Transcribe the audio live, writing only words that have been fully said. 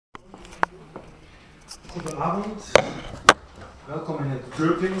Goedenavond, welkom in het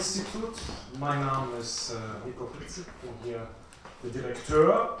Goethe-instituut. Mijn naam is Krise, ik ben hier de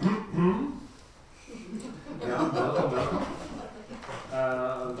directeur. Ja, welkom.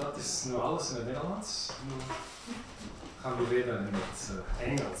 Dat is nu alles in het Nederlands. Nu gaan we reden in het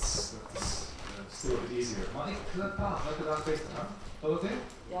Engels. Dat is still a bit easier. Maar ik praat lekker daar beter aan. Dat oké?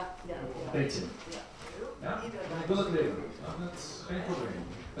 Ja. Een beetje. Ja? Ik wil het leren. Ja, dat is geen probleem.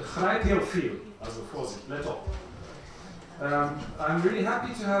 Het grijpt heel veel, also voorzicht, let op. I'm really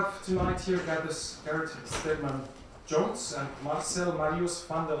happy to have tonight here Gareth Stedman Jones and Marcel Marius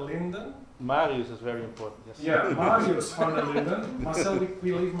van der Linden. Marius is very important, yes. Yeah, Marius van der Linden. Marcel, we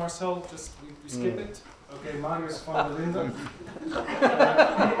leave Marcel, just we skip it. Okay, Marius van der Linden.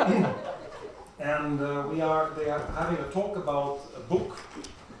 And they are having a talk about a book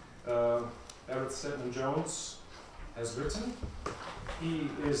Gareth Stedman Jones has written. He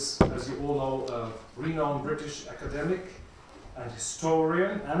is, as you all know, a renowned British academic and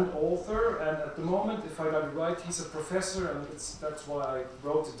historian and author, and at the moment, if I got it right, he's a professor, and that's why I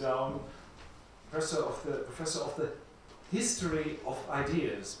wrote it down, professor of the history of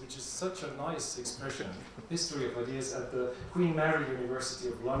ideas, which is such a nice expression, history of ideas at the Queen Mary University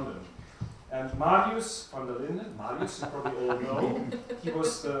of London. And Marius van der Linden, Marius you probably all know, he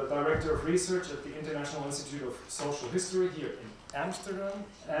was the director of research at the International Institute of Social History here in Amsterdam,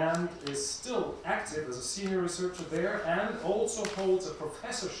 and is still active as a senior researcher there, and also holds a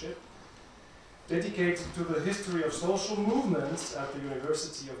professorship dedicated to the history of social movements at the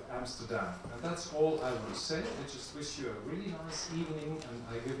University of Amsterdam. And that's all I will say. I just wish you a really nice evening, and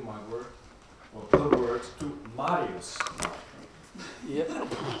I give my word, or the word, to Marius. Yep.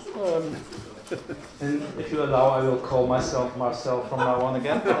 And if you allow, I will call myself Marcel from now on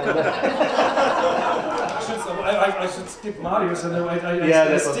again. I should skip Marius and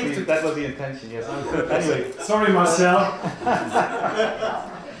that was the intention, yes. Anyway. Sorry, Marcel.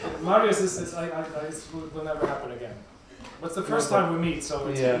 Marius will never happen again. But it's the first time we meet, so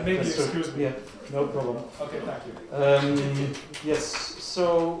maybe excuse me. Yeah, no problem. Okay, thank you. Yes,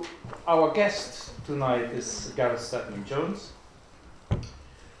 so our guest tonight is Gareth Stedman Jones.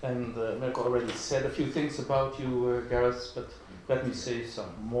 And Marcel already said a few things about you, Gareth, but let me say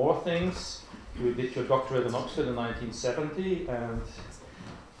some more things. You did your doctorate in Oxford in 1970, and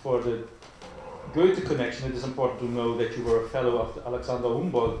for the Goethe connection, it is important to know that you were a fellow of the Alexander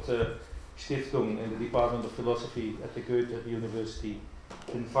Humboldt Stiftung in the Department of Philosophy at the Goethe University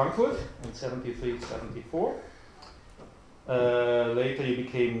in Frankfurt in 73-74. Later you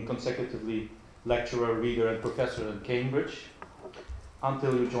became consecutively lecturer, reader and professor at Cambridge,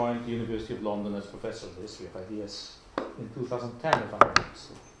 until you joined the University of London as Professor of the History of Ideas in 2010, if I'm not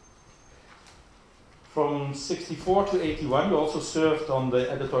mistaken. From 64 to 81, you also served on the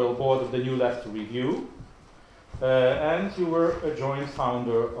editorial board of the New Left Review, and you were a joint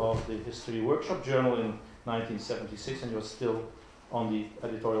founder of the History Workshop Journal in 1976, and you're still on the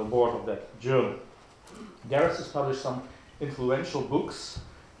editorial board of that journal. Gareth has published some influential books.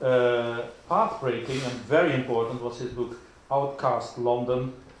 Path-breaking and very important was his book Outcast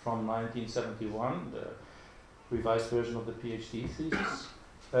London from 1971, the revised version of the PhD thesis,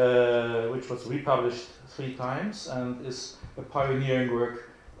 which was republished 3 times and is a pioneering work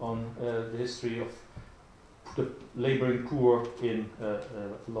on the history of the laboring poor in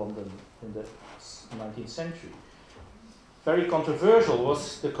London in the 19th century. Very controversial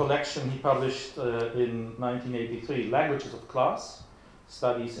was the collection he published in 1983, Languages of Class,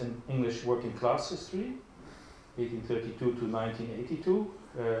 Studies in English Working Class History, 1832 to 1982,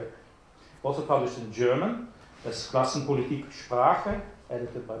 also published in German as Klassenpolitik Sprache,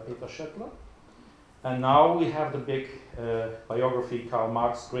 edited by Peter Schöttler. And now we have the big biography, Karl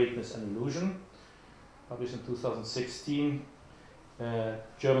Marx, Greatness and Illusion, published in 2016.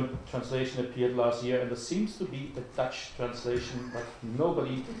 German translation appeared last year, and there seems to be a Dutch translation, but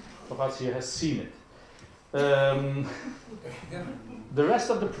nobody of us here has seen it. The rest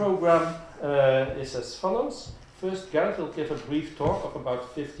of the program is as follows. First, Gareth will give a brief talk of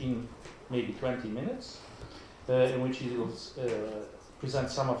about 15, maybe 20 minutes, in which he will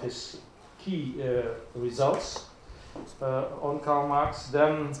present some of his key results on Karl Marx.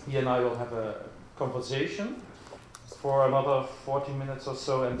 Then he and I will have a conversation for another 40 minutes or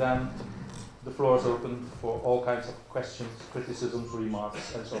so, and then the floor is open for all kinds of questions, criticisms,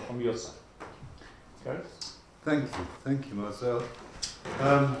 remarks, and so on from your side. Gareth? Thank you, Marcel.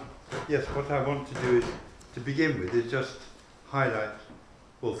 Yes, what I want to do is, to begin with, is just highlight,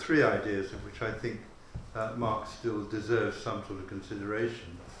 well, 3 ideas of which I think Marx still deserves some sort of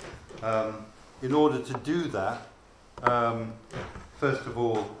consideration. In order to do that, First of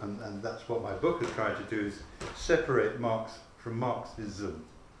all, and that's what my book has tried to do, is separate Marx from Marxism.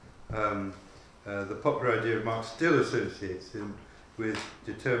 The popular idea of Marx still associates him with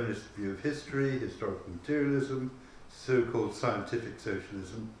determinist view of history, historical materialism, so-called scientific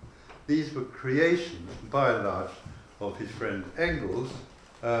socialism. These were creations, by and large, of his friend Engels,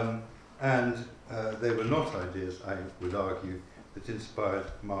 and they were not ideas, I would argue, that inspired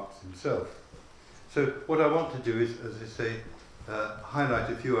Marx himself. So what I want to do is, as I say, highlight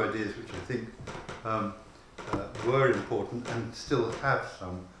a few ideas which I think were important and still have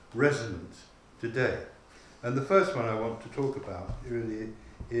some resonance today. And the first one I want to talk about really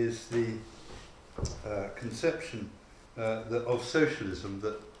is the conception of socialism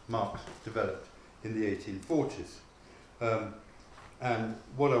that Marx developed in the 1840s. And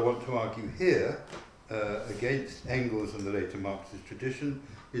what I want to argue here, against Engels and the later Marxist tradition,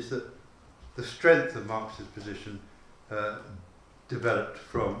 is that the strength of Marx's position developed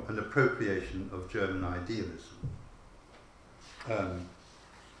from an appropriation of German idealism.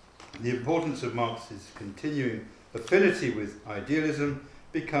 The importance of Marx's continuing affinity with idealism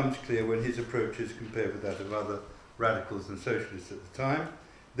becomes clear when his approach is compared with that of other radicals and socialists at the time.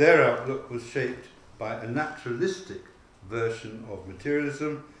 Their outlook was shaped by a naturalistic version of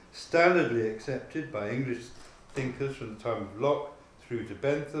materialism, standardly accepted by English thinkers from the time of Locke through to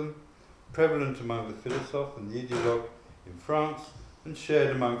Bentham, prevalent among the philosophe and the ideologue in France, and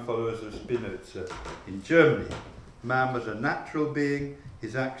shared among followers of Spinoza in Germany. Man was a natural being,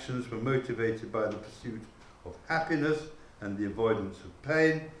 his actions were motivated by the pursuit of happiness and the avoidance of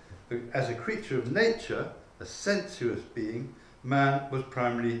pain. As a creature of nature, a sensuous being, man was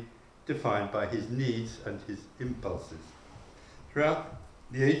primarily defined by his needs and his impulses. Throughout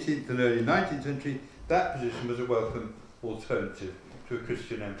the 18th and early 19th century, that position was a welcome alternative to a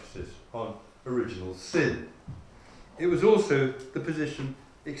Christian emphasis on original sin. It was also the position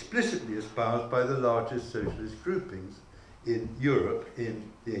explicitly espoused by the largest socialist groupings in Europe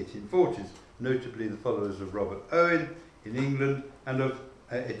in the 1840s, notably the followers of Robert Owen in England and of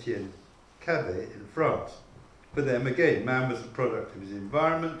Etienne Cabet in France. For them, again, man was the product of his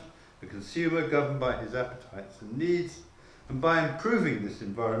environment, a consumer governed by his appetites and needs, and by improving this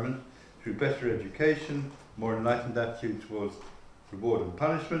environment through better education, more enlightened attitude towards reward and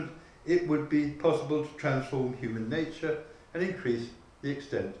punishment, it would be possible to transform human nature and increase the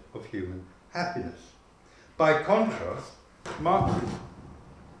extent of human happiness. By contrast, Marx's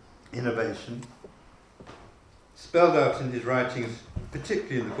innovation, spelled out in his writings,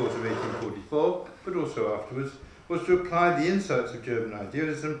 particularly in the course of 1844, but also afterwards, was to apply the insights of German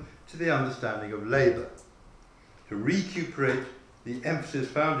idealism to the understanding of labour, to recuperate the emphasis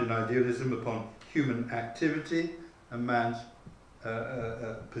found in idealism upon human activity and man's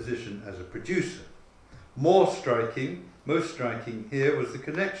position as a producer. Most striking here was the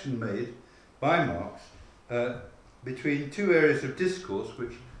connection made by Marx between two areas of discourse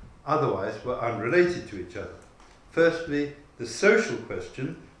which otherwise were unrelated to each other. Firstly, the social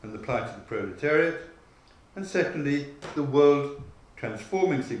question and the plight of the proletariat, and secondly, the world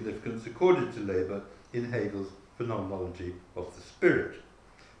transforming significance accorded to labour in Hegel's phenomenology of the spirit.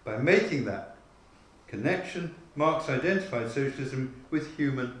 By making that connection, Marx identified socialism with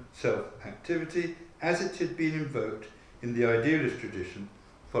human self-activity as it had been invoked in the idealist tradition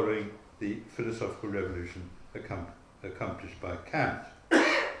following the philosophical revolution accomplished by Kant.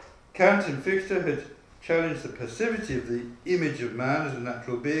 Kant and Fichte had challenged the passivity of the image of man as a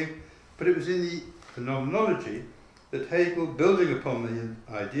natural being, but it was in the phenomenology that Hegel, building upon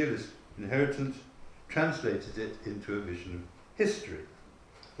the idealist inheritance, translated it into a vision of history.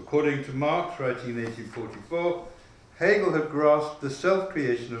 According to Marx, writing in 1844, Hegel had grasped the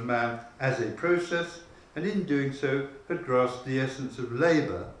self-creation of man as a process, and in doing so had grasped the essence of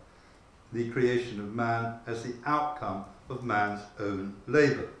labour, the creation of man as the outcome of man's own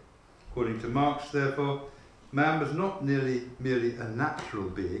labour. According to Marx, therefore, man was not merely a natural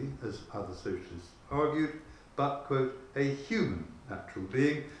being, as other socialists argued, but, quote, a human natural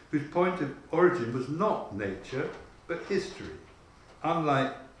being whose point of origin was not nature, but history.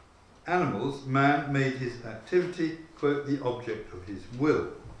 Unlike animals, man made his activity, quote, the object of his will.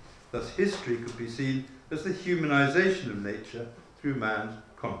 Thus history could be seen as the humanization of nature through man's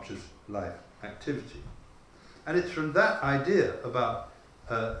conscious life activity. And it's from that idea about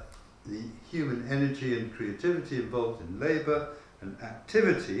the human energy and creativity involved in labour and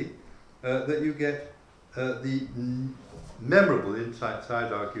activity that you get the memorable insights,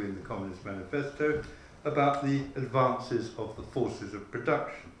 I'd argue, in the Communist Manifesto about the advances of the forces of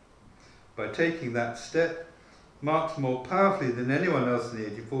production. By taking that step, Marx, more powerfully than anyone else in the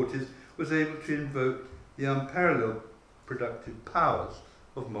 1840s, was able to invoke the unparalleled productive powers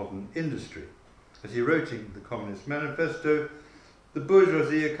of modern industry. As he wrote in the Communist Manifesto, the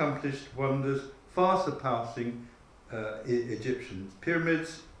bourgeoisie accomplished wonders far surpassing Egyptian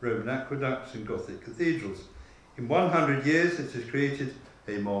pyramids, Roman aqueducts and Gothic cathedrals. In 100 years it has created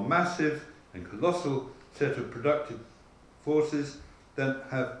a more massive and colossal set of productive forces than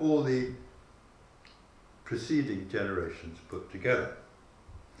have all the preceding generations put together.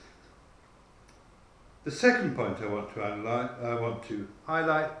 The second point I want to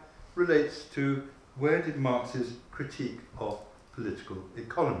highlight relates to where did Marx's critique of political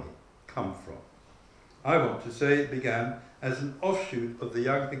economy come from. I want to say it began as an offshoot of the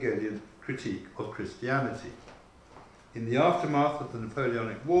young Hegelian critique of Christianity. In the aftermath of the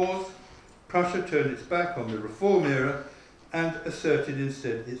Napoleonic Wars, Prussia turned its back on the Reform era and asserted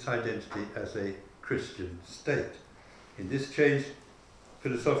instead its identity as a Christian state. In this changed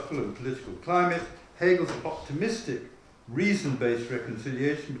philosophical and political climate, Hegel's optimistic, reason-based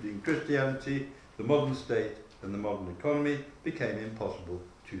reconciliation between Christianity, the modern state, and the modern economy became impossible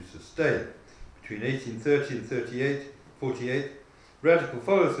to sustain. Between 1830 and 48, radical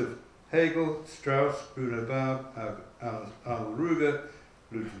followers of Hegel, Strauss, Bruno Bauer, Arnold Ruger,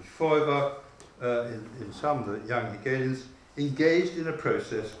 Ludwig Feuerbach, in some of the young Hegelians, engaged in a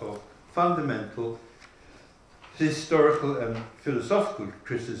process of fundamental historical and philosophical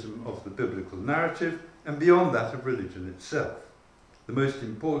criticism of the biblical narrative, and beyond that of religion itself. Their most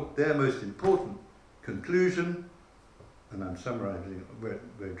important conclusion, and I'm summarising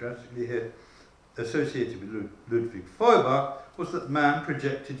very drastically here, associated with Ludwig Feuerbach, was that man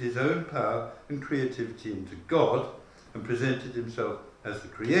projected his own power and creativity into God and presented himself as the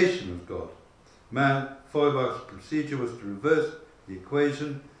creation of God. Feuerbach's procedure was to reverse the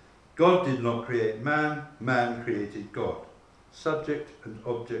equation. God did not create man, man created God. Subject and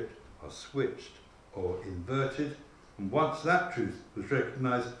object are switched or inverted, and once that truth was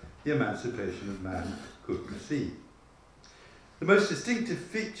recognised, the emancipation of man could proceed. The most distinctive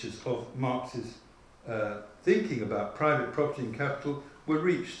features of Marx's thinking about private property and capital were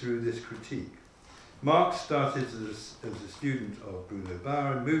reached through this critique. Marx started as a student of Bruno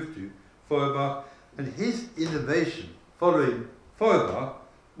Bauer and moved to Feuerbach, and his innovation following Feuerbach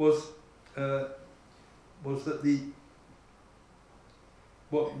was that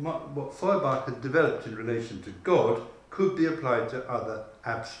what Feuerbach had developed in relation to God could be applied to other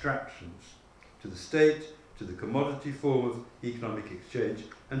abstractions, to the state, to the commodity form of economic exchange,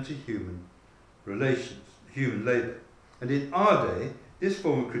 and to human relations, human labour. And in our day, this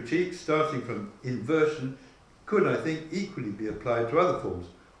form of critique, starting from inversion, could, I think, equally be applied to other forms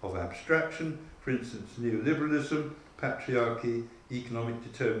of abstraction, for instance, neoliberalism, patriarchy, economic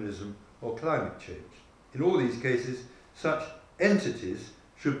determinism, or climate change. In all these cases, such entities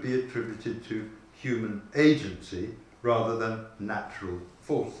should be attributed to human agency rather than natural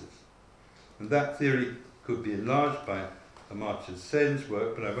forces. And that theory could be enlarged by Amartya Sen's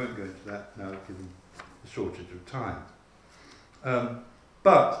work, but I won't go into that now given the shortage of time.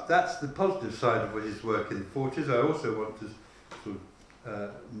 But that's the positive side of his work in the 40s. I also want to sort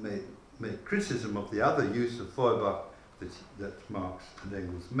of make criticism of the other use of Feuerbach that Marx and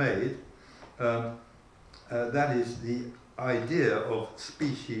Engels made. That is the idea of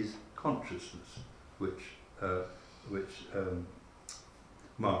species consciousness, which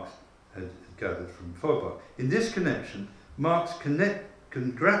Marx had gathered from Feuerbach. In this connection, Marx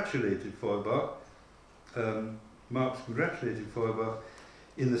congratulated Feuerbach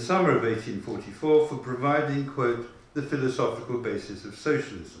in the summer of 1844 for providing, quote, the philosophical basis of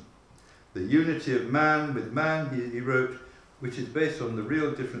socialism. The unity of man with man, he wrote, which is based on the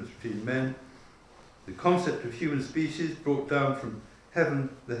real difference between men, the concept of human species brought down from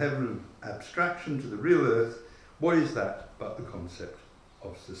the heaven of abstraction to the real earth. What is that but the concept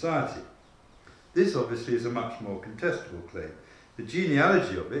of society? This obviously is a much more contestable claim. The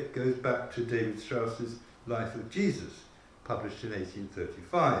genealogy of it goes back to David Strauss's Life of Jesus, published in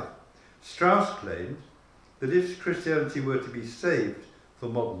 1835. Strauss claimed that if Christianity were to be saved for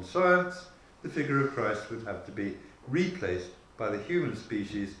modern science, the figure of Christ would have to be replaced by the human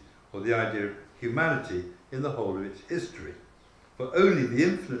species, or the idea of humanity in the whole of its history. For only the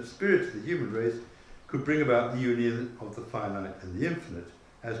infinite spirit of the human race could bring about the union of the finite and the infinite,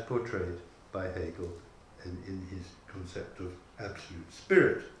 as portrayed by Hegel in his concept of absolute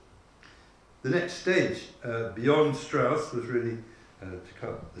spirit. The next stage, beyond Strauss, was really, to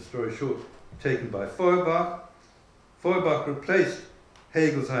cut the story short, taken by Feuerbach. Feuerbach replaced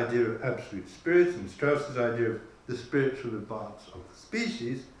Hegel's idea of absolute spirit and Strauss's idea of the spiritual advance of the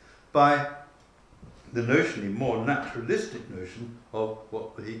species by the notionally more naturalistic notion of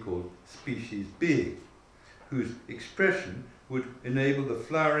what he called species being. whose expression would enable the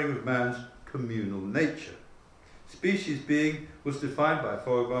flowering of man's communal nature. Species being was defined by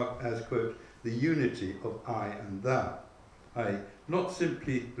Feuerbach as, quote, the unity of I and thou, i.e. not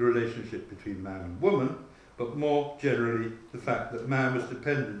simply the relationship between man and woman, but more generally the fact that man was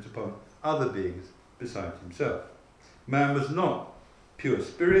dependent upon other beings besides himself. Man was not pure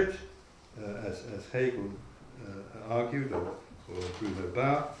spirit, as Hegel argued, or Bruno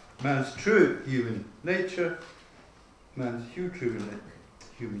Bauer. Man's true human nature,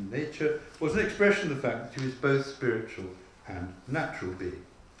 human nature was an expression of the fact that he was both spiritual and natural being.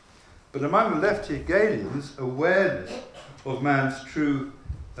 But among the left Hegelians, awareness of man's true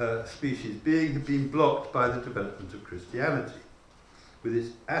species being had been blocked by the development of Christianity, with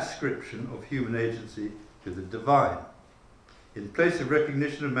its ascription of human agency to the divine. In place of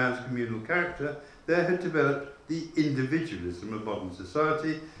recognition of man's communal character, there had developed the individualism of modern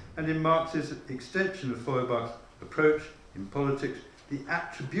society, and in Marx's extension of Feuerbach's approach in politics, the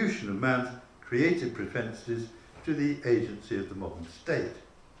attribution of man's creative propensities to the agency of the modern state.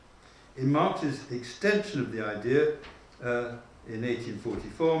 In Marx's extension of the idea, in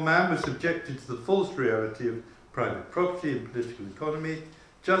 1844, man was subjected to the false reality of private property and political economy,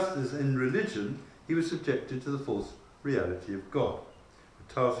 just as in religion he was subjected to the false reality of God.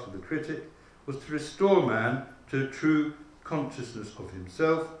 The task of the critic was to restore man to a true consciousness of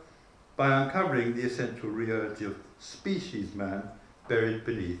himself by uncovering the essential reality of species man buried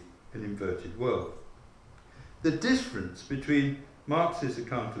beneath an inverted world. The difference between Marx's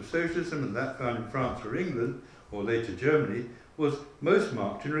account of socialism and that found in France or England, or later Germany, was most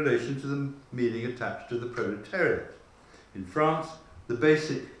marked in relation to the meaning attached to the proletariat. In France, the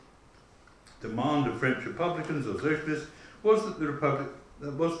basic demand of French republicans or socialists was that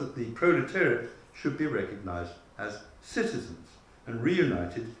the proletariat should be recognised as citizens and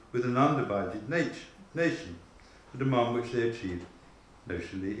reunited with an undivided nation, a demand which they achieved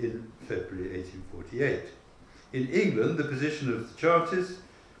notionally in February 1848. In England, the position of the Chartists,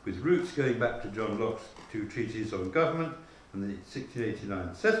 with roots going back to John Locke's two treatises on government and the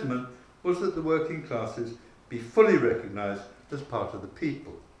 1689 settlement, was that the working classes be fully recognised as part of the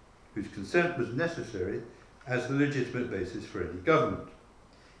people, whose consent was necessary as the legitimate basis for any government.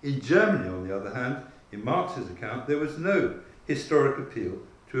 In Germany, on the other hand, in Marx's account, there was no historic appeal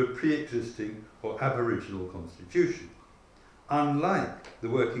to a pre-existing or aboriginal constitution. Unlike the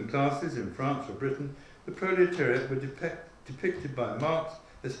working classes in France or Britain, the proletariat were depicted by Marx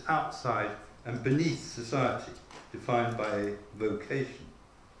as outside and beneath society, defined by a vocation.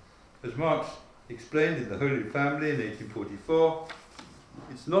 As Marx explained in The Holy Family in 1844,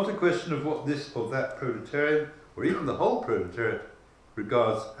 it's not a question of what this or that proletarian, or even the whole proletariat,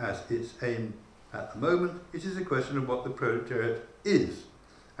 regards as its aim at the moment. It is a question of what the proletariat is,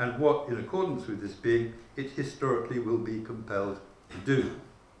 and what, in accordance with this being, it historically will be compelled to do.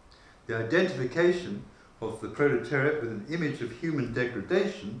 The identification of the proletariat with an image of human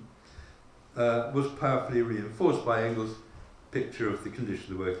degradation was powerfully reinforced by Engels' picture of the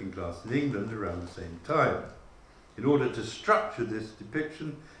condition of the working class in England around the same time. In order to structure this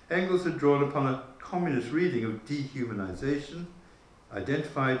depiction, Engels had drawn upon a communist reading of dehumanization,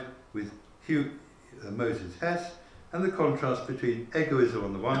 identified with Moses Hess, and the contrast between egoism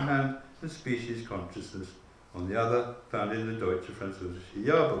on the one hand and species consciousness on the other, found in the Deutsche Französische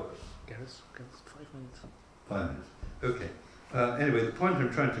Jahrbuch. Gareth, 5 minutes. 5 minutes. Okay. Anyway, the point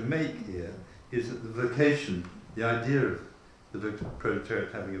I'm trying to make here is that the vocation, the idea of the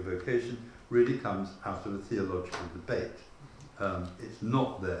proletariat having a vocation, really comes out of a theological debate. It's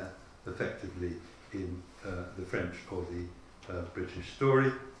not there effectively in the French or the British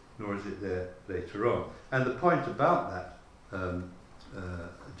story, nor is it there later on. And the point about that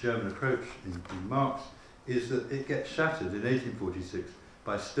German approach in Marx is that it gets shattered in 1846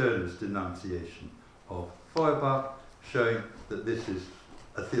 by Stirner's denunciation of Feuerbach, showing that this is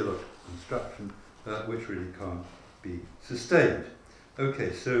a theological construction which really can't be sustained.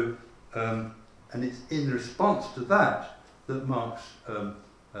 Okay, so, and it's in response to that that Marx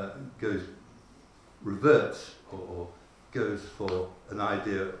reverts or goes for an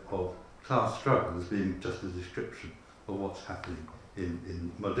idea of class struggle as being just a description of what's happening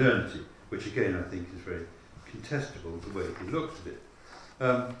in modernity, which again I think is very contestable the way he looks at it.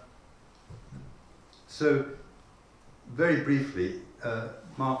 So, very briefly,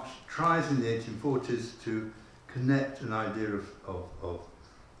 Marx tries in the 1840s to connect an idea of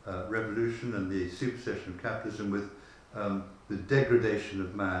revolution and the supersession of capitalism with the degradation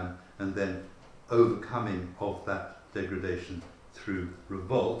of man and then overcoming of that degradation through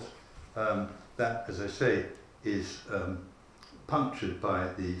revolt. That, as I say, is punctured by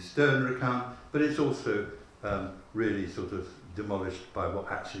the Stirner account, but it's also really sort of demolished by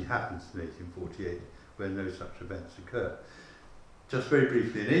what actually happens in 1848, where no such events occur. Just very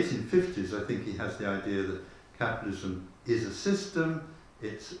briefly, in the 1850s, I think he has the idea that capitalism is a system,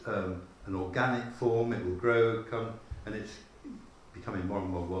 it's an organic form, it will grow, and it's becoming more and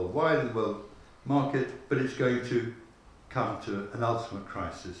more worldwide in the world market, but it's going to come to an ultimate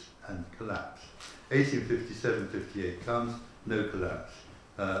crisis and collapse. 1857-58 comes, no collapse,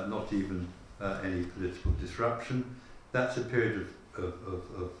 not even any political disruption. That's a period of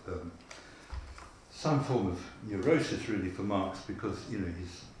some form of neurosis really for Marx, because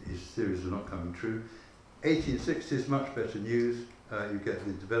his theories are not coming true. 1860s, much better news. You get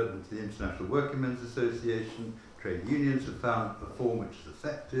the development of the International Working Men's Association. Trade unions have found a form which is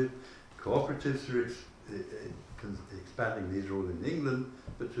effective. Cooperatives are expanding. These are all in England,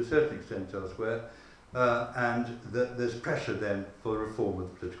 but to a certain extent elsewhere. And there's pressure then for reform of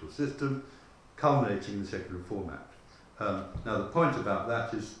the political system, culminating in the Second Reform Act. Now the point about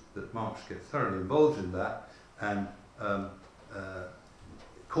that is that Marx gets thoroughly involved in that and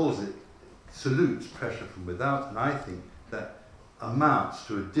salutes pressure from without, and I think that amounts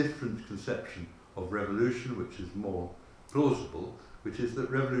to a different conception of revolution, which is more plausible, which is that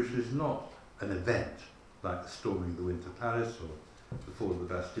revolution is not an event like the storming of the Winter Palace or the fall of the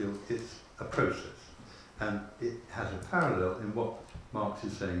Bastille. It's a process, and it has a parallel in what Marx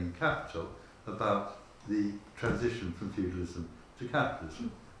is saying in Capital about the transition from feudalism to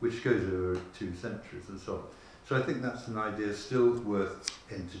capitalism, which goes over 2 centuries and so on. So I think that's an idea still worth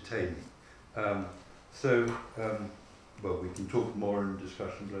entertaining. Well, we can talk more in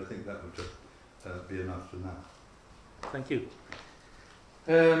discussion, but I think that would just be enough for now. Thank you.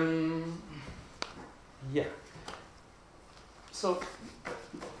 Yeah. So,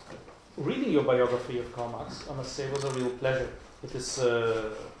 reading your biography of Karl Marx, I must say, was a real pleasure. It is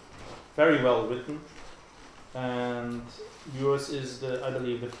very well written, and yours is, I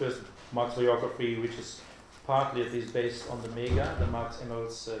believe, the first Marx biography which is partly at least based on the Mega, the Marx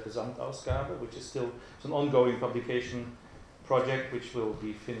Engels Gesamtausgabe, which is still an ongoing publication project which will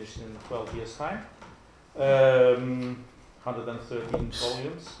be finished in 12 years' time. 113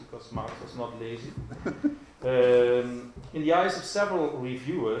 volumes, because Marx was not lazy. In the eyes of several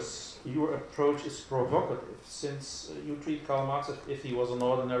reviewers, your approach is provocative, since you treat Karl Marx as if he was an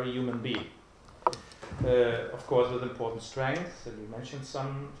ordinary human being. Of course with important strengths, and you mentioned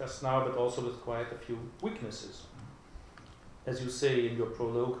some just now, but also with quite a few weaknesses. As you say in your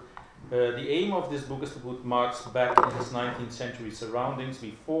prologue, the aim of this book is to put Marx back in his 19th century surroundings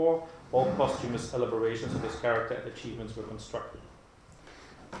before all posthumous elaborations of his character and achievements were constructed.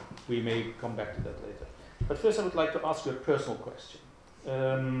 We may come back to that later. But first I would like to ask you a personal question.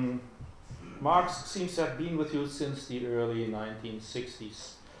 Marx seems to have been with you since the early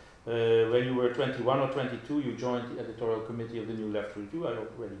 1960s. When you were 21 or 22, you joined the editorial committee of the New Left Review. I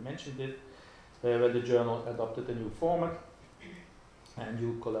already mentioned it. When the journal adopted a new format. And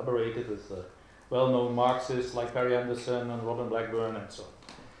you collaborated with well-known Marxists like Perry Anderson and Robin Blackburn and so on.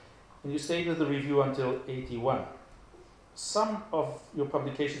 And you stayed with the review until 81. Some of your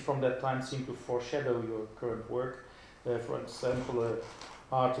publications from that time seem to foreshadow your current work. For example, an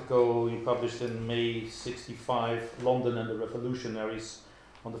article you published in May 65, London and the Revolutionaries,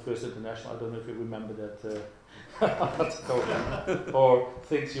 on the First International. I don't know if you remember that article, or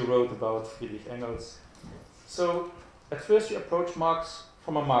things you wrote about Friedrich Engels. So, at first you approached Marx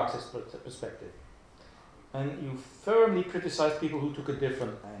from a Marxist perspective, and you firmly criticized people who took a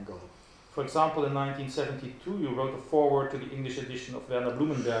different angle. For example, in 1972 you wrote a foreword to the English edition of Werner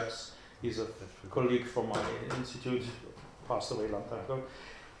Blumenberg's, he's a colleague from my institute, passed away a long time ago,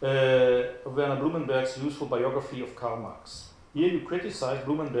 Werner Blumenberg's useful biography of Karl Marx. Here you criticize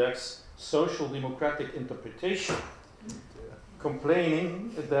Blumenberg's social democratic interpretation,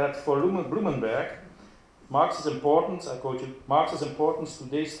 complaining that for Blumenberg, Marx's importance, I quote you, Marx's importance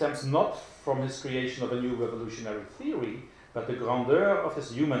today stems not from his creation of a new revolutionary theory, but the grandeur of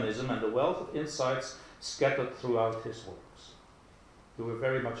his humanism and the wealth of insights scattered throughout his works. You were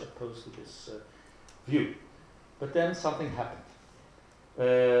very much opposed to this view. But then something happened.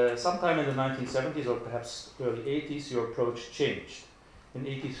 Sometime in the 1970s or perhaps early 80s, your approach changed. In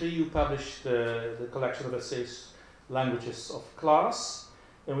 83 you published the collection of essays, Languages of Class,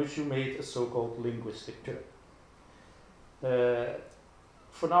 in which you made a so-called linguistic turn.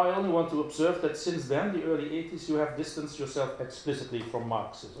 For now I only want to observe that since then, the early 80s, you have distanced yourself explicitly from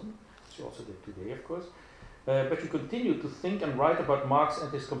Marxism, as you also did today of course, but you continue to think and write about Marx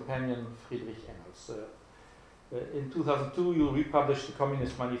and his companion Friedrich Engels. In 2002 you republished the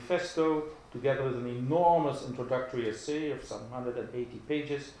Communist Manifesto together with an enormous introductory essay of some 180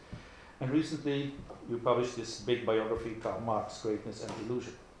 pages, And recently you published this big biography, Karl Marx, Greatness and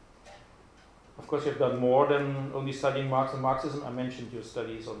Illusion. Of course, you have done more than only studying Marx and Marxism. I mentioned your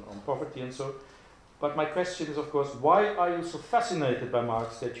studies on poverty and so. But my question is, of course, why are you so fascinated by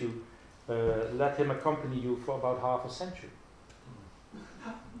Marx that you let him accompany you for about half a century?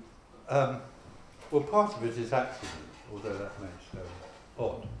 Well, part of it is accident, although that makes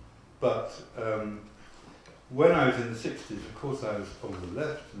odd. But when I was in the 60s, of course, I was on the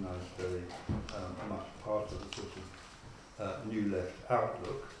left, and I was very much part of the sort of new left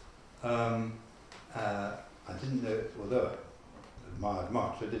outlook. I didn't know, although I admired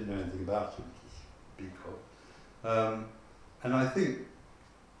Marx, I didn't know anything about him to speak of. And I think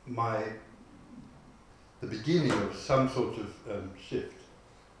the beginning of some sort of shift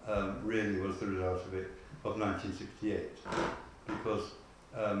really was the result of 1968, because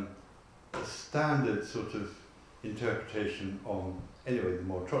the standard sort of interpretation on, anyway, the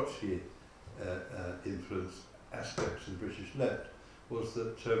more Trotsky influenced aspects of the British left was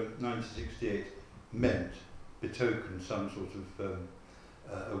that 1968 betokened some sort of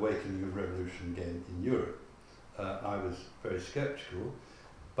awakening of revolution again in Europe. I was very sceptical,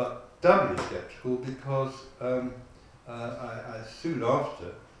 but doubly sceptical because I soon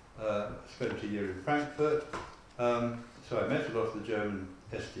after spent a year in Frankfurt, so I met a lot of the German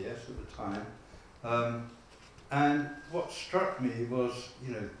SDS at the time, and what struck me was,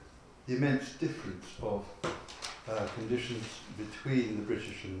 the immense difference of conditions between the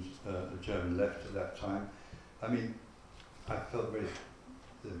British and the German left at that time. I mean, I felt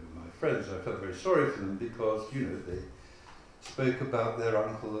my friends, I felt very sorry for them because, they spoke about their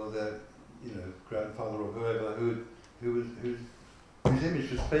uncle or their, grandfather or whoever whose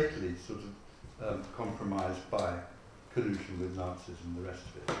image was fatally sort of compromised by collusion with Nazis and the rest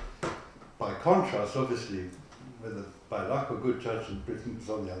of it. By contrast, obviously, whether by luck or good judgment, Britain was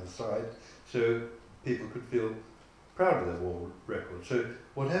on the other side, so people could feel proud of their war record. So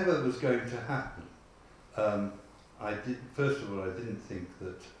whatever was going to happen, first of all, I didn't think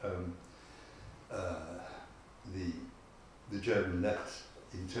that the German left's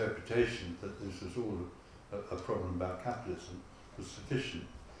interpretation that this was all a problem about capitalism was sufficient.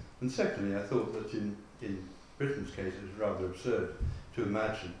 And secondly, I thought that in Britain's case it was rather absurd to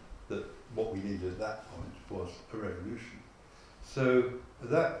imagine that what we needed at that point was a revolution. So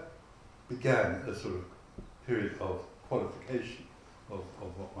that began a sort of period of qualification of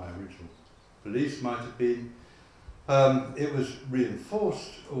what my original beliefs might have been. It was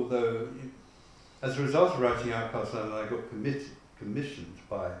reinforced, although as a result of writing Outcast London, I got commissioned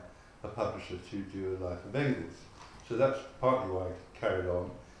by a publisher to do a life of Engels. So that's partly why I carried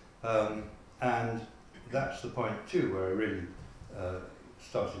on. And that's the point too where I really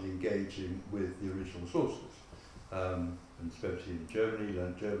started engaging with the original sources. And spent in Germany,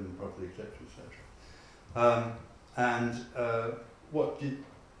 learned German properly, etc., etc. And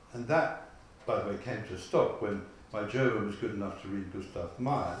that, by the way, came to a stop when my German was good enough to read Gustav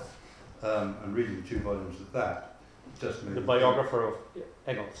Mahler, and reading 2 volumes of that just made the biographer of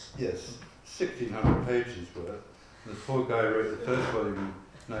Engels. Yes, 1,600 pages worth. The poor guy wrote the first volume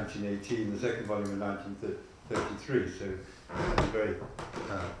in 1918, the second volume in 1933, so it was very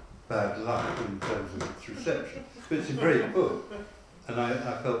bad luck in terms of its reception. But it's a great book, and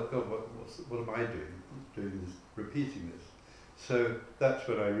I felt, God, what am I doing this, repeating this? So that's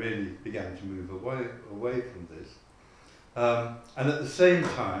when I really began to move away from this. And at the same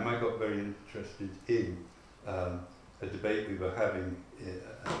time, I got very interested in a debate we were having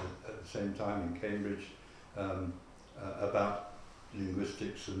at the same time in Cambridge about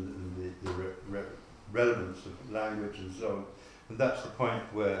linguistics and the relevance of language and so on. And that's the point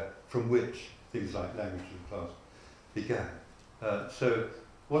from which things like language and class began. So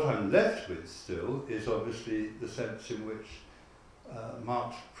what I'm left with still is obviously the sense in which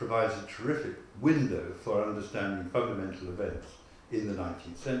Marx provides a terrific window for understanding fundamental events in the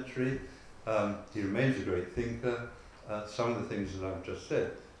 19th century. He remains a great thinker. Some of the things that I've just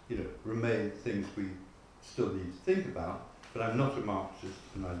said, remain things we still need to think about. But I'm not a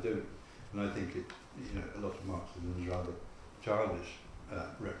Marxist, and I don't. And I think a lot of Marxism is rather childish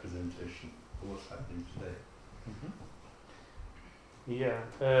representation of what's happening today. Yeah,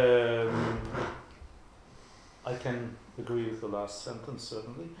 I can agree with the last sentence,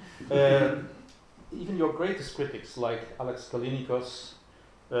 certainly. Even your greatest critics, like Alex Kalinikos,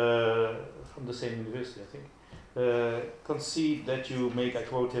 from the same university, I think, concede that you make, I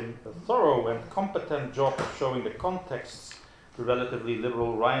quote him, a thorough and competent job of showing the contexts, the relatively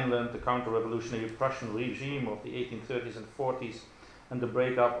liberal Rhineland, the counter-revolutionary Prussian regime of the 1830s and 40s, and the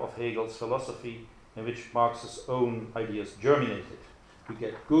breakup of Hegel's philosophy, in which Marx's own ideas germinated. We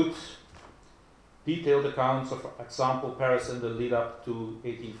get good detailed accounts of, for example, Paris in the lead up to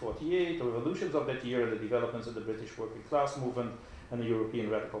 1848, the revolutions of that year, and the developments in the British working class movement and the European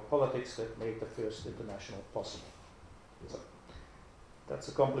radical politics that made the first international possible. So that's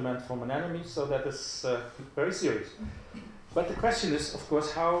a compliment from an enemy, so that is very serious. But the question is, of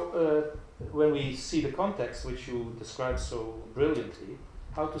course, how, when we see the context which you described so brilliantly,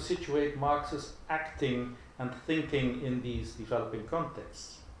 how to situate Marx's acting and thinking in these developing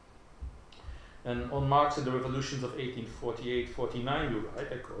contexts. And on Marx and the revolutions of 1848-49, you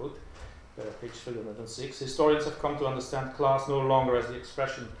write, I quote, page 306, historians have come to understand class no longer as the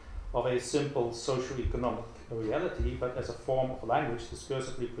expression of a simple socio-economic reality, but as a form of language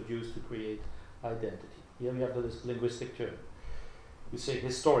discursively produced to create identity. Here we have the linguistic term. You say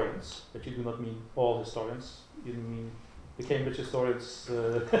historians, but you do not mean all historians. You mean the Cambridge historians.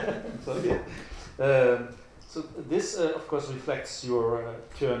 So, yeah. So this, of course, reflects your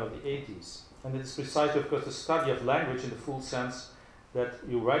turn of the 80s. And it is precisely, of course, the study of language in the full sense that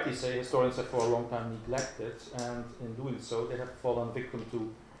you rightly say historians have for a long time neglected, and in doing so they have fallen victim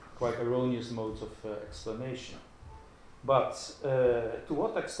to quite erroneous modes of explanation. But to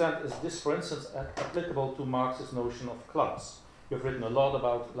what extent is this, for instance, applicable to Marx's notion of class? You've written a lot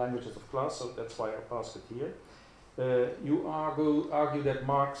about languages of class, so that's why I ask it here. You argue that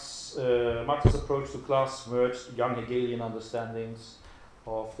Marx's approach to class merged young Hegelian understandings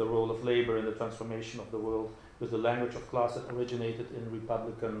of the role of labor in the transformation of the world with the language of class that originated in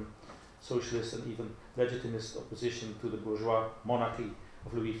Republican, socialist, and even legitimist opposition to the bourgeois monarchy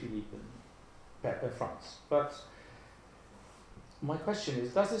of Louis Philippe in France. But my question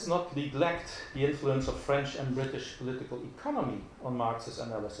is, does this not neglect the influence of French and British political economy on Marx's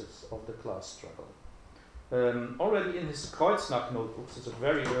analysis of the class struggle? Already in his Kreuznach notebooks, it's a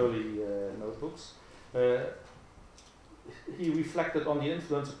very early notebooks, he reflected on the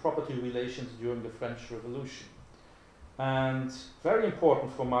influence of property relations during the French Revolution. And very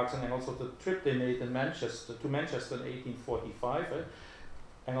important for Marx and Engels was the trip they made in Manchester, to Manchester in 1845.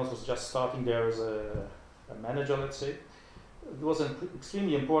 Engels was just starting there as a manager, let's say. It was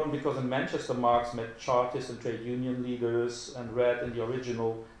extremely important because in Manchester Marx met Chartists and trade union leaders and read in the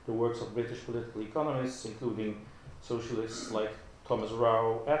original the works of British political economists, including socialists like Thomas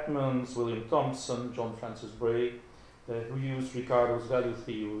Rowe Edmonds, William Thompson, John Francis Bray, who used Ricardo's value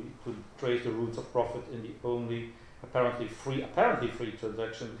theory to trace the roots of profit in the only apparently free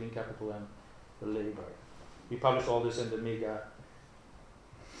transaction between capital and the labor. We published all this in the Mega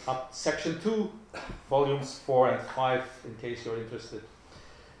section 2, volumes 4 and 5, in case you're interested.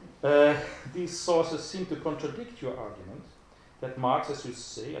 These sources seem to contradict your argument that Marx, as you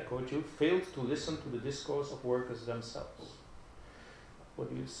say, I quote you, failed to listen to the discourse of workers themselves. What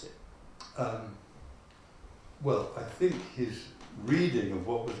do you say? Well, I think his reading of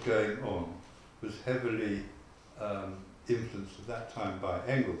what was going on was heavily influenced at that time by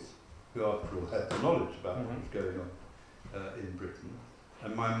Engels, who after all had the knowledge about what was going on in Britain.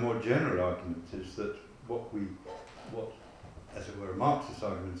 And my more general argument is that what as it were, Marxist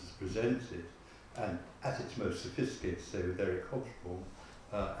argument is presented, and at its most sophisticated, say with Eric Hobsbawm,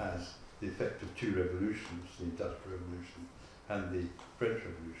 as the effect of two revolutions, the Industrial Revolution and the French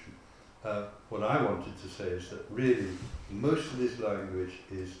Revolution. What I wanted to say is that really most of this language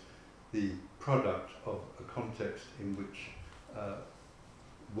is the product of a context in which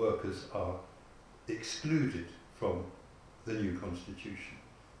workers are excluded from the new constitution.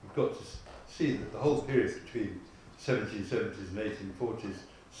 We've got to see that the whole period between 1770s and 1840s,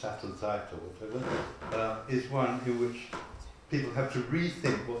 Sattelzeit or whatever, is one in which people have to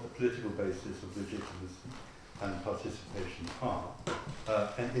rethink what the political basis of legitimacy and participation are.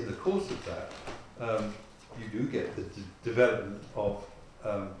 And in the course of that, you do get the development of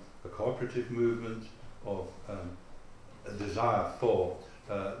a cooperative movement, of a desire for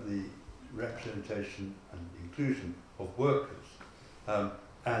the representation and inclusion of workers.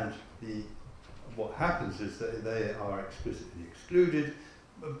 And what happens is that they are explicitly excluded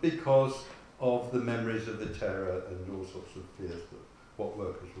because of the memories of the terror and all sorts of fears of what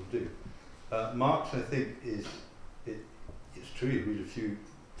workers will do. Marx, I think, it's true, he read a few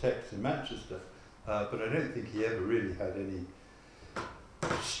texts in Manchester, but I don't think he ever really had any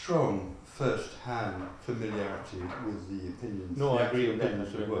strong first-hand familiarity with the opinions. No, I agree with that.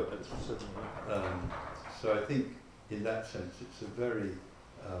 Of work. So I think, in that sense, it's a very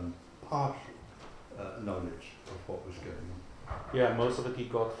partial knowledge of what was going on. Yeah, most of it he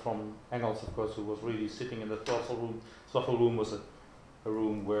got from Engels, of course, who was really sitting in the Stoffel room. Stoffel room was a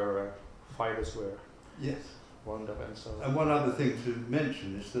room where fighters were wound up and so on. And one other thing to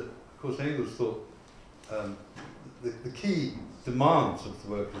mention is that, of course, Engels thought the key demands of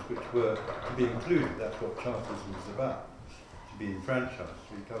the workers which were to be included, that's what Chartism was about, to be enfranchised,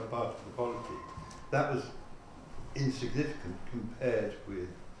 to become part of the polity. That was insignificant compared with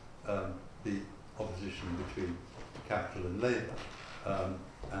the opposition between capital and labour.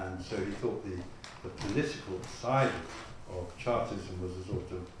 And so he thought the political side of Chartism was a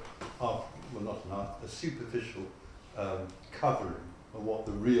sort of, well, not an art, a superficial covering of what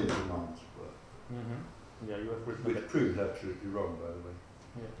the real demands were. Mm-hmm. Yeah, you have written which proved absolutely wrong, by the way.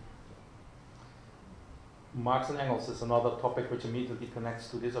 Yeah. Marx and Engels is another topic which immediately connects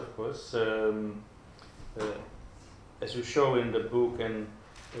to this, of course. As you show in the book, and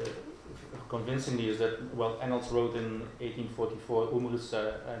convincingly, is that, well, Engels wrote in 1844 Umriss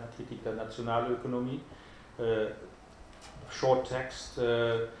einer Kritik der Nationalökonomie, short text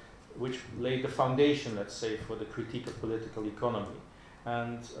which laid the foundation, let's say, for the critique of political economy.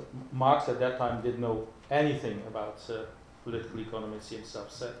 And Marx at that time didn't know anything about political economy, as he himself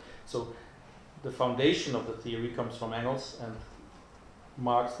said. So the foundation of the theory comes from Engels, and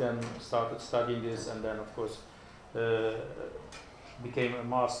Marx then started studying this, and then, of course, became a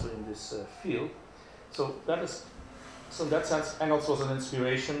master in this field. So that is, so in that sense, Engels was an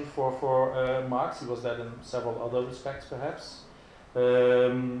inspiration for Marx. He was that in several other respects, perhaps.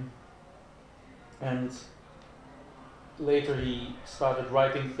 And later he started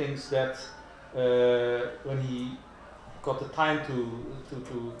writing things that, when he got the time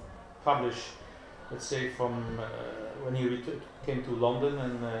to publish, let's say from when he came to London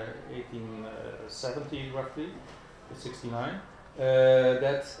in 1870, roughly, 69,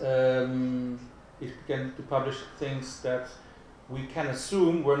 that he began to publish things that we can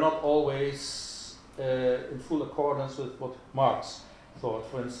assume were not always in full accordance with what Marx thought.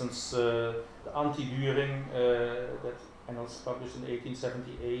 For instance, the Anti-Düring that Engels published in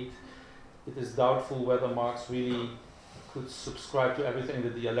 1878, it is doubtful whether Marx really could subscribe to everything, the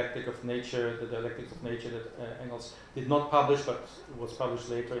dialectics of nature that Engels did not publish, but was published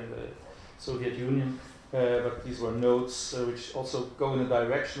later in the Soviet Union. But these were notes which also go in a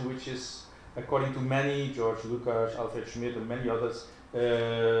direction which is, according to many, George Lucas, Alfred Schmidt, and many others,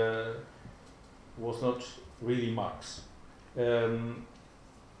 was not really Marx.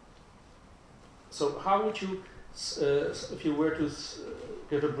 So how would you, if you were to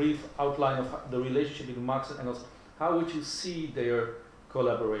give a brief outline of the relationship between Marx and Engels, how would you see their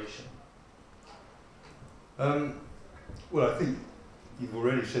collaboration? Well, I think you've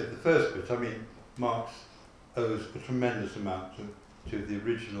already said the first bit. I mean, Marx owes a tremendous amount to the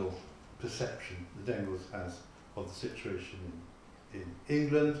original perception that Engels has of the situation in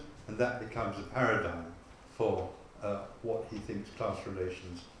England, and that becomes a paradigm for what he thinks class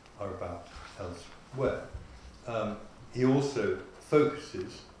relations are about elsewhere. He also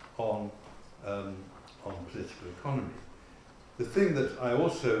focuses on political economy. The thing that I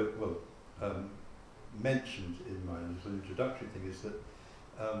also mentioned in my little introductory thing is that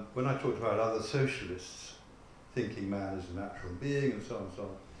when I talked about other socialists thinking man is a natural being and so on and so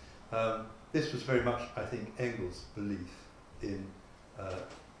on, this was very much, I think, Engels' belief in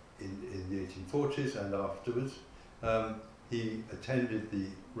the 1840s and afterwards. He attended the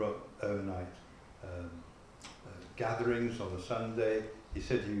overnight gatherings on a Sunday. He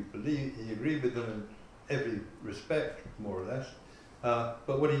said he agreed with them in every respect, more or less.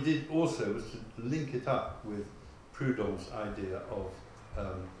 But what he did also was to link it up with Proudhon's idea of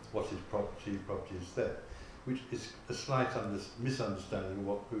what is property is there, which is a slight misunderstanding of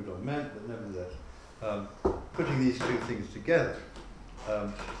what Proudhon meant, but nevertheless, putting these two things together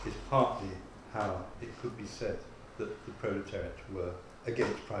is partly how it could be said that the proletariat were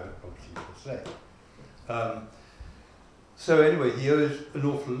against private property per se. So anyway, he owes an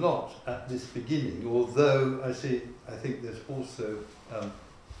awful lot at this beginning, although I think there's also a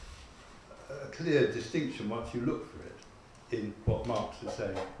clear distinction once you look for it in what Marx is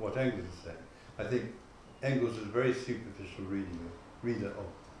saying, what Engels is saying. I think Engels is a very superficial reader of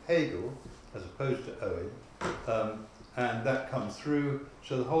Hegel as opposed to Owen, and that comes through.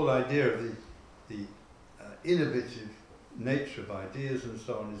 So the whole idea of the innovative nature of ideas and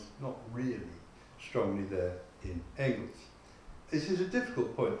so on is not really strongly there in Engels. This is a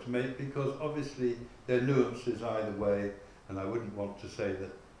difficult point to make because obviously there are nuances either way, and I wouldn't want to say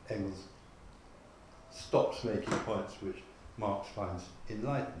that Engels stops making points which Marx finds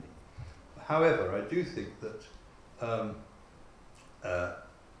enlightening. However, I do think that a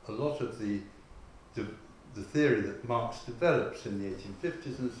lot of the theory that Marx develops in the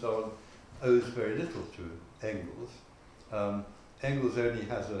 1850s and so on owes very little to Engels. Engels only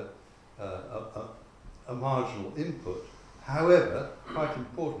has a marginal input. However, quite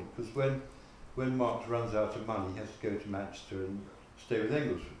important, because when when Marx runs out of money, he has to go to Manchester and stay with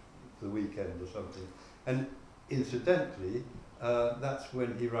Engels for the weekend or something. And incidentally, that's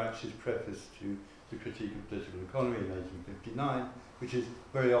when he writes his preface to the Critique of Political Economy in 1859, which is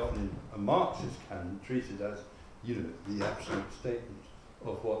very often in a Marxist canon treated as, you know, the absolute statement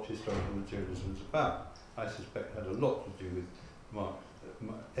of what historical materialism is about. I suspect had a lot to do with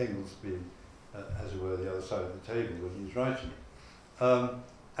Engels being, as it were, the other side of the table when he's writing it.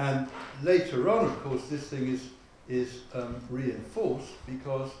 And later on, of course, this thing is reinforced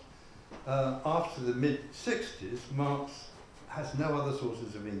because after the mid-60s, Marx has no other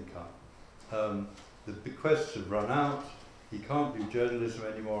sources of income. The bequests have run out. He can't do journalism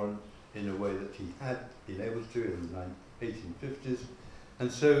anymore in a way that he had been able to in the 1850s. And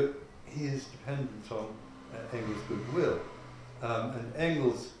so he is dependent on Engels' goodwill. And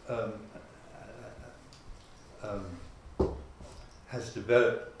Engels has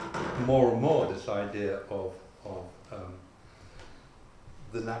developed more and more this idea of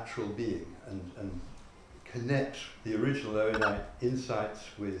the natural being and connects the original Owenite insights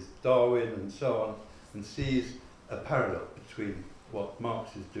with Darwin and so on, and sees a parallel between what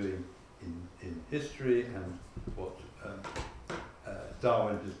Marx is doing in history and what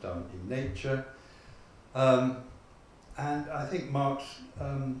Darwin has done in nature. And I think Marx,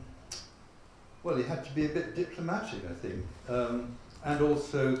 well, he had to be a bit diplomatic, I think. And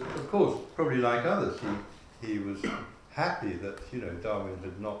also, of course, probably like others, he was happy that, you know, Darwin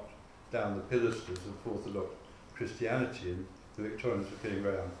had knocked down the pilasters of Orthodox Christianity, and the Victorians were feeling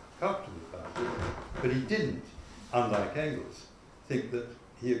very uncomfortable about it. But he didn't, unlike Engels, think that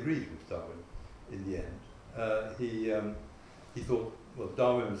he agreed with Darwin in the end. He thought, well,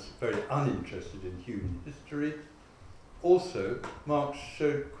 Darwin was very uninterested in human history. Also, Marx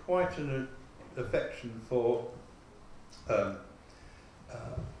showed quite an affection for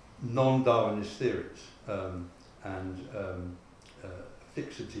non-Darwinist theories and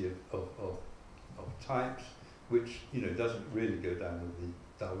fixity of types, which, you know, doesn't really go down with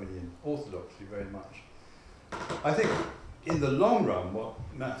the Darwinian orthodoxy very much. I think in the long run what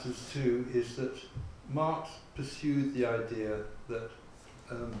matters too is that Marx pursued the idea that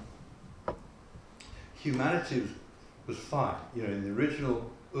humanity was fine. You know, in the original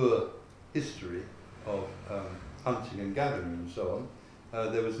history of hunting and gathering and so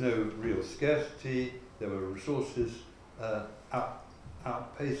on, there was no real scarcity, there were resources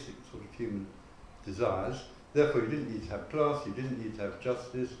outpacing sort of human desires. Therefore, you didn't need to have class, you didn't need to have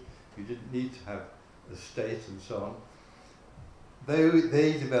justice, you didn't need to have a state and so on.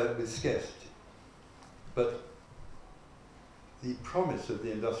 They developed with scarcity. But the promise of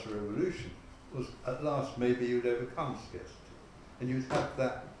the Industrial Revolution was at last maybe you'd overcome scarcity and you'd have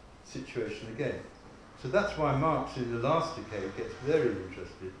that situation again. So that's why Marx in the last decade gets very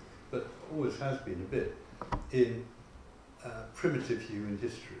interested, but always has been a bit, in primitive human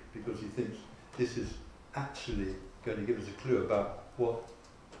history, because he thinks this is actually going to give us a clue about what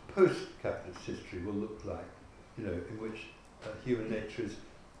post-capitalist history will look like, you know, in which human nature is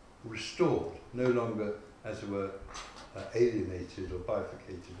restored, no longer, as it were, alienated or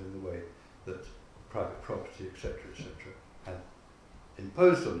bifurcated in the way that private property, etc., had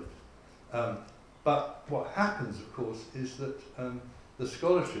imposed on it. But what happens, of course, is that the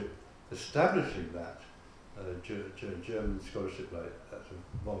scholarship establishing that, German scholarship like that of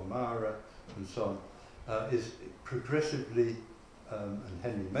von Maurer and so on, is progressively, and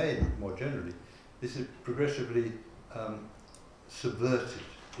Henry May more generally, this is progressively subverted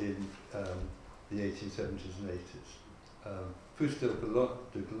in the 1870s and 80s. Fustel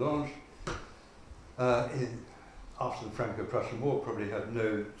de Coulanges, after the Franco-Prussian War, probably had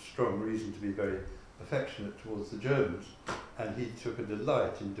no strong reason to be very affectionate towards the Germans, and he took a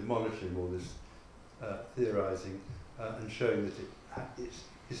delight in demolishing all this theorizing and showing that it had its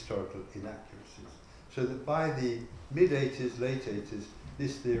historical inaccuracies. So that by the mid-80s, late 80s,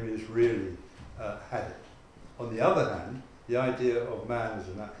 this theory has really had it. On the other hand, the idea of man as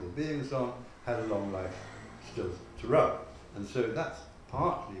a natural being and so on had a long life still to run. And so that's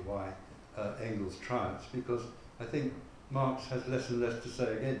partly why Engels triumphs, because I think Marx has less and less to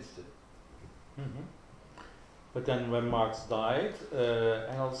say against it. Mm-hmm. But then when Marx died,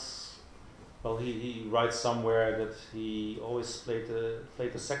 Engels, well, he writes somewhere that he always played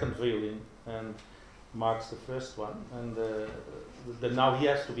the second violin and Marx the first one, and now he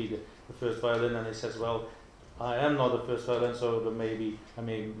has to be the first violin, and he says, well, I am not the first violin, so there maybe I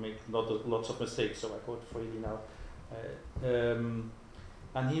may make lots of mistakes, so I quote freely now.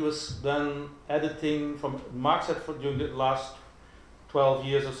 And he was then editing from Marx had during the last 12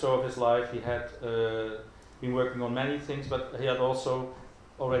 years or so of his life, he had been working on many things, but he had also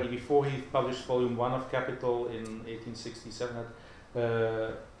already before he published volume 1 of Capital in 1867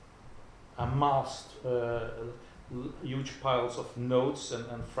 had amassed huge piles of notes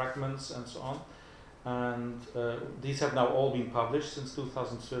and fragments and so on. And these have now all been published since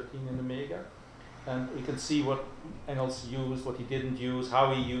 2013 in the Mega. And we can see what Engels used, what he didn't use,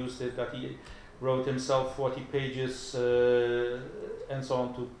 how he used it, that he wrote himself 40 pages and so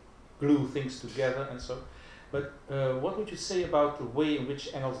on to glue things together and so. But what would you say about the way in which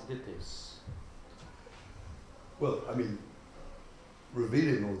Engels did this? Well, I mean,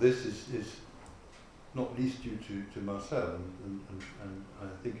 revealing all this is not least due to Marcel, and I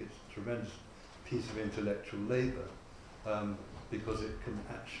think it's a tremendous piece of intellectual labour, because it can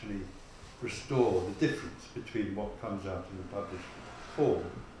actually restore the difference between what comes out in the published form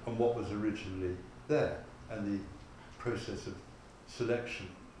and what was originally there, and the process of selection,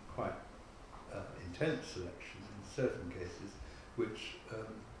 quite intense selection in certain cases, which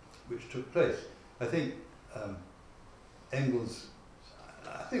took place. I think Engels,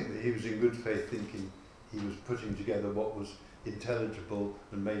 I think that he was in good faith thinking he was putting together what was intelligible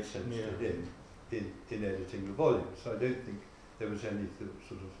and made sense to him in editing the volume. So I don't think there was any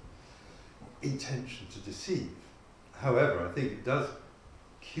sort of intention to deceive. However, I think it does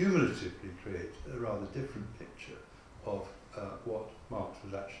cumulatively create a rather different picture of what Marx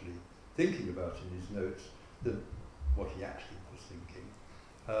was actually thinking about in his notes than what he actually was thinking.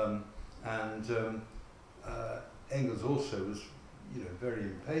 Engels also was, very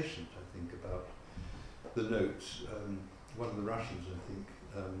impatient, I think, about the notes. One of the Russians, I think,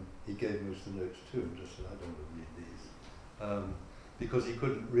 he gave most of the notes to him, just said, I don't want to read these, because he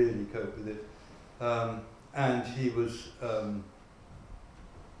couldn't really cope with it. And he was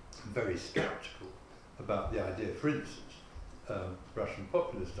very sceptical about the idea, for instance, Russian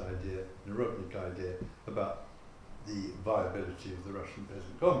populist idea, Narodnik idea, about the viability of the Russian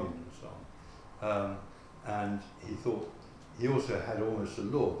peasant commune and so on. And he thought, he also had almost a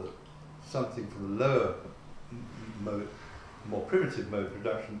law that something from a lower mode, more primitive mode of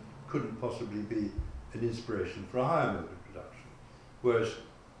production couldn't possibly be an inspiration for a higher mode of production. Whereas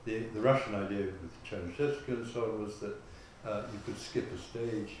the Russian idea with Chernyshevsky and so on was that you could skip a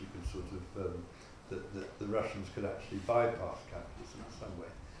stage, you could sort of, that the Russians could actually bypass capitalism in some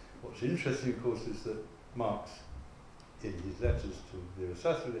way. What's interesting, of course, is that Marx, in his letters to Vera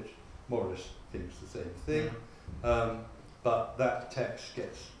Sasovich, more or less thinks the same thing, but that text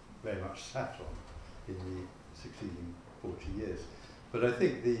gets very much sat on in the succeeding 40 years. But I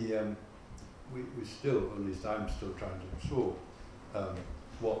think we still, or at least I'm still trying to absorb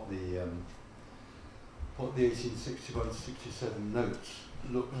what the 1861-67 notes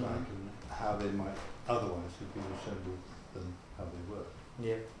look like and how they might otherwise have been assembled than how they were.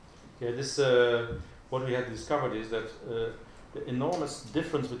 Yeah. This what we had discovered is that the enormous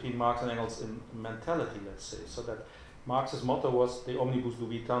difference between Marx and Engels in mentality, let's say, so that Marx's motto was de omnibus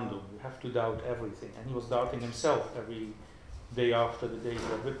dubitandum, you have to doubt everything, and he was doubting himself every day after the day he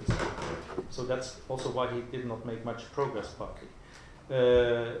had written something. So that's also why he did not make much progress partly.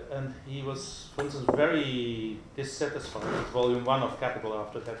 And he was, for instance, very dissatisfied with volume 1 of Capital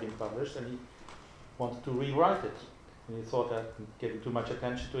after it had been published, and he wanted to rewrite it. And he thought that giving too much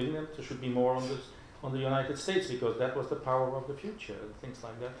attention to England, there should be more on the United States, because that was the power of the future and things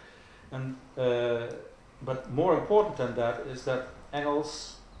like that. And but more important than that is that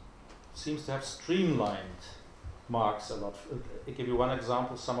Engels seems to have streamlined Marx a lot. I give you one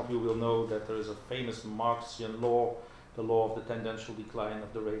example. Some of you will know that there is a famous Marxian law, the law of the tendential decline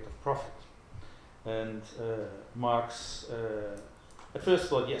of the rate of profit. And Marx at first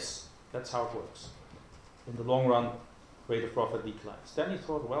thought, yes, that's how it works. In the long run, rate of profit declines. Then he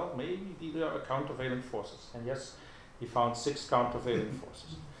thought, well, maybe there are countervailing forces. And yes, he found 6 countervailing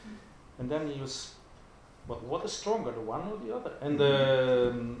forces. And then he was, well, what is stronger, the one or the other? And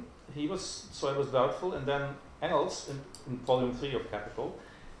he was, so I was doubtful. And then Engels, in volume 3 of Capital,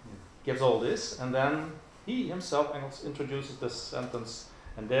 gives all this, and then he himself, Engels, introduces this sentence,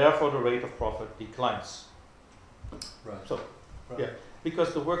 and therefore the rate of profit declines. Right. So, yeah,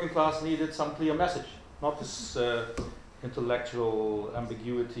 because the working class needed some clear message, not this intellectual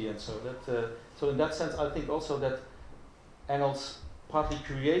ambiguity, and so that. So in that sense, I think also that Engels partly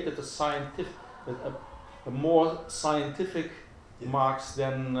created a scientific, a more scientific Marx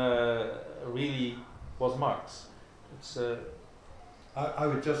than really was Marx. It's. I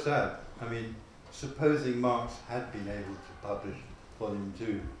would just add, I mean, supposing Marx had been able to publish volume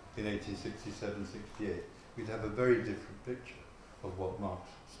 2 in 1867-68, we'd have a very different picture of what Marx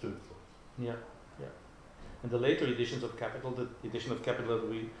stood for. Yeah, yeah. And the later editions of Capital, the edition of Capital that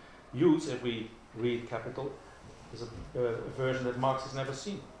we use if we read Capital, is a version that Marx has never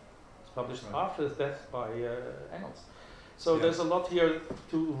seen. It's published after his death by Engels. So there's a lot here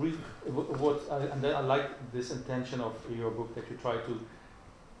to read. And then I like this intention of your book that you try to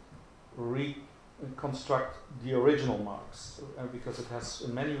reconstruct the original Marx, because it has,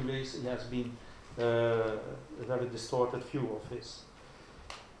 in many ways, it has been a very distorted view of his.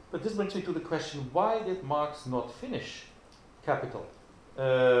 But this brings me to the question: why did Marx not finish Capital?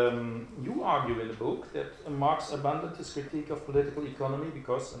 You argue in the book that Marx abandoned his critique of political economy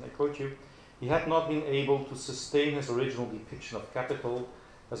because, and I quote you, he had not been able to sustain his original depiction of capital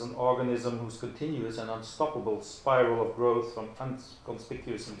as an organism whose continuous and unstoppable spiral of growth from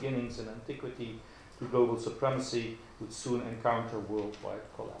inconspicuous beginnings in antiquity to global supremacy would soon encounter worldwide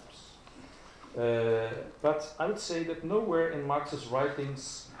collapse. But I would say that nowhere in Marx's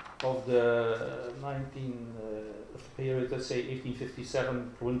writings of the period, let's say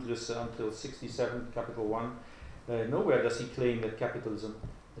 1857 Grundrisse until 67 Capital 1, nowhere does he claim that capitalism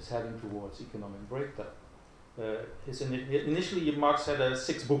is heading towards economic breakdown. Initially, Marx had a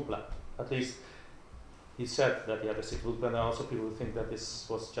 6-book plan. At least he said that he had a 6-book plan. There are also people who think that this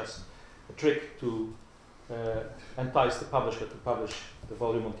was just a trick to entice the publisher to publish the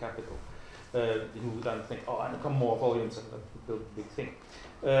volume on Capital. Who would then think, oh, I come more volumes and build a big thing.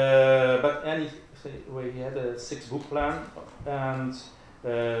 But anyway, he had a 6-book plan, and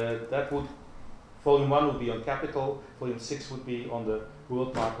that would, volume 1 would be on capital, volume 6 would be on the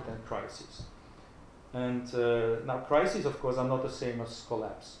world market and crises. And now crises, of course, are not the same as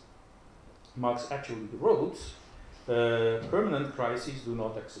collapse. Marx actually wrote, permanent crises do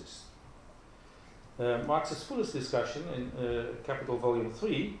not exist. Marx's fullest discussion in Capital Volume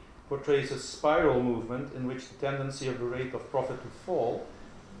 3 portrays a spiral movement in which the tendency of the rate of profit to fall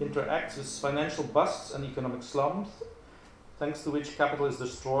interacts with financial busts and economic slums, thanks to which capital is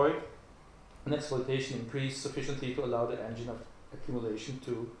destroyed and exploitation increased sufficiently to allow the engine of accumulation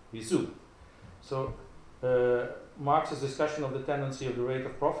to resume. So Marx's discussion of the tendency of the rate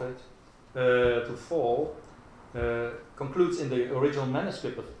of profit to fall concludes in the original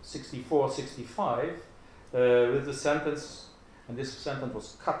manuscript of 64-65 with the sentence, and this sentence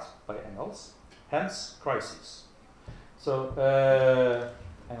was cut by Engels, hence crises. So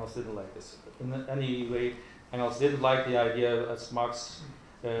Engels didn't like this. In any way, Engels didn't like the idea, as Marx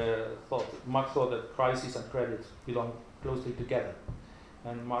thought. Marx thought that crisis and credit belong closely together.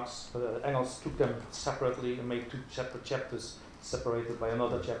 And Engels took them separately and made 2 separate chapters separated by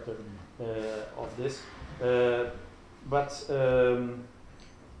another chapter of this. The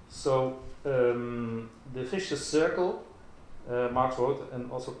vicious circle, Marx wrote,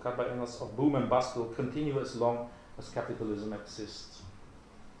 and also cut by Engels, of boom and bust will continue as long as capitalism exists.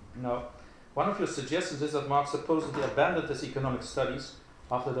 Now, one of your suggestions is that Marx supposedly abandoned his economic studies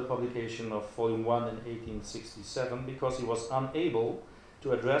after the publication of Volume 1 in 1867 because he was unable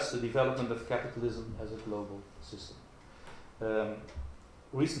to address the development of capitalism as a global system.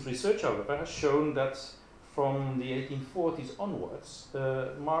 Recent research, however, has shown that from the 1840s onwards,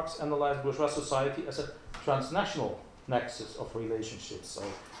 Marx analyzed bourgeois society as a transnational nexus of relationships. I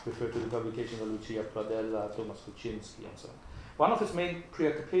refer to the publication of Lucia Pradella, Thomas Kuczynski, and so on. One of his main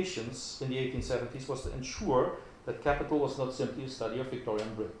preoccupations in the 1870s was to ensure that capital was not simply a study of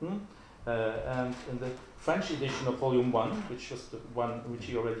Victorian Britain, and in the French edition of Volume 1, which was the one which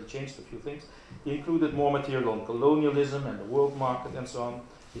he already changed a few things, he included more material on colonialism and the world market and so on.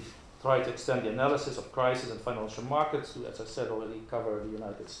 He tried to extend the analysis of crisis and financial markets to, as I said already, cover the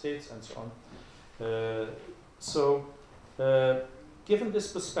United States and so on. Given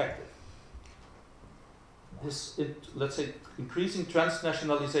this perspective, this, let's say, increasing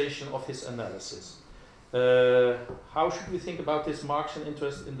transnationalization of his analysis, how should we think about this Marxian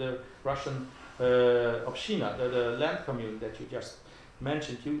interest in the Russian Obshchina, the land commune that you just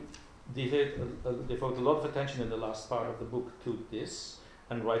mentioned? You devote a lot of attention in the last part of the book to this,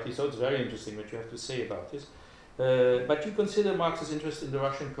 and rightly so. It's very interesting what you have to say about this. But you consider Marx's interest in the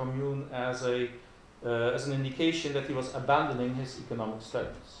Russian commune as an indication that he was abandoning his economic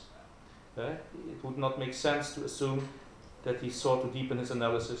studies. It would not make sense to assume that he sought to deepen his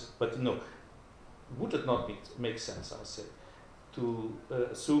analysis, but no. Would it not make sense, I say, to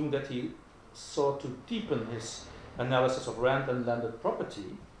assume that he sought to deepen his analysis of rent and landed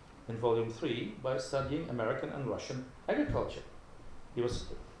property in Volume 3 by studying American and Russian agriculture? The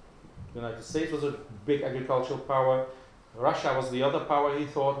United States was a big agricultural power. Russia was the other power he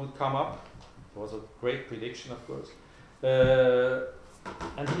thought would come up. It was a great prediction, of course.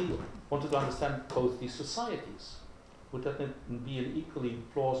 And he wanted to understand both these societies. Would that be an equally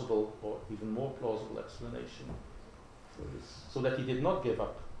plausible or even more plausible explanation for this? So that he did not give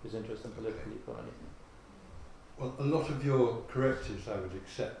up his interest in political economy? Well, a lot of your correctives I would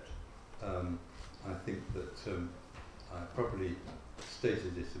accept. I think that I probably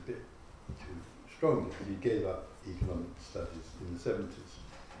stated this a bit too strongly, because he gave up economic studies in the 70s.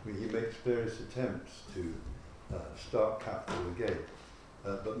 I mean, he makes various attempts to start Capital again,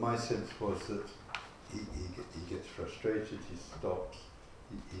 but my sense was that he gets frustrated, he stops,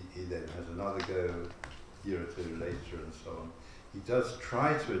 he then has another go a year or two later and so on. He does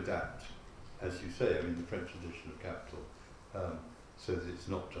try to adapt, as you say, I mean, the French edition of Capital, so that it's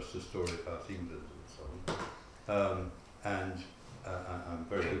not just a story about England and so on. I'm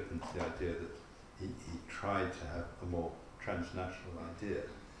very open to the idea that he tried to have a more transnational idea.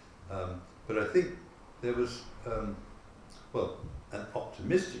 But I think there was, well, and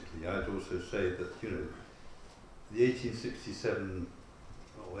optimistically, I'd also say that, you know, the 1867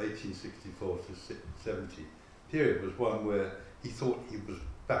 or 1864 to 70 period was one where he thought he was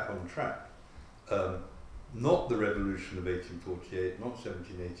back on track. Not the revolution of 1848, not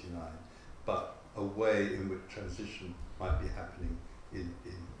 1789, but a way in which transition might be happening in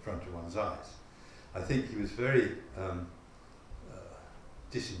front of one's eyes. I think he was very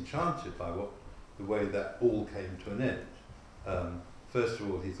disenchanted by the way that all came to an end. First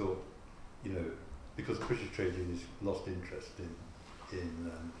of all, he thought, you know, because British trade unions lost interest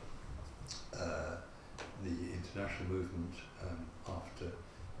in the international movement after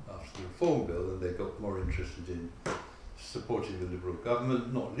the Reform Bill, and they got more interested in supporting the Liberal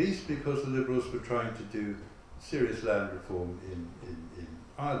government, not least because the Liberals were trying to do serious land reform in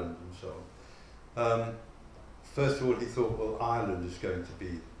Ireland and so on. First of all, he thought, well, Ireland is going to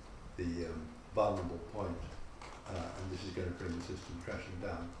be the vulnerable point, and this is going to bring the system crashing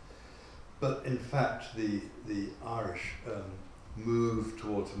down. But in fact, the Irish moved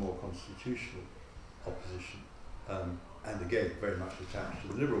towards a more constitutional opposition, and again, very much attached to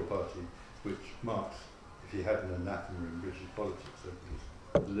the Liberal Party, which Marx, if he had an anathema in British politics,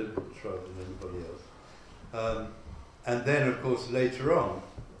 was the Liberals rather than anybody else. And then, of course, later on,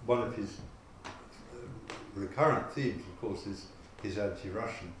 one of his recurrent themes, of course, is his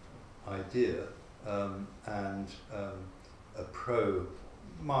anti-Russian idea, and a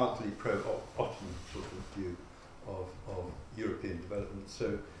mildly pro-Ottoman sort of view of European development.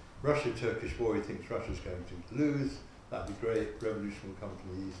 So, Russia-Turkish war, he thinks Russia's going to lose, that'd be great, revolution will come from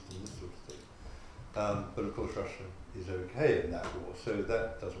the east and this sort of thing. But of course Russia is okay in that war, so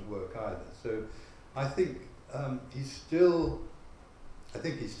that doesn't work either. So I think he still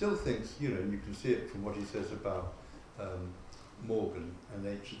thinks, you know, and you can see it from what he says about Morgan and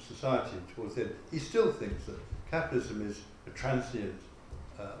ancient society towards the end, he still thinks that capitalism is a transient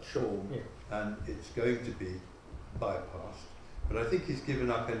form, and it's going to be bypassed. But I think he's given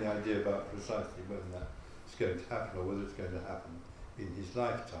up any idea about precisely when that's going to happen or whether it's going to happen in his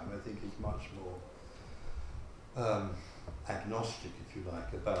lifetime. I think he's much more agnostic, if you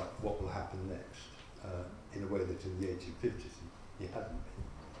like, about what will happen next, in a way that in the 1850s he hadn't been.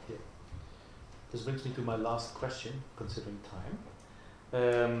 Yeah. This brings me to my last question, considering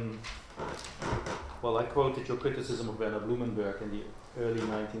time. Well, I quoted your criticism of Werner Blumenberg in the early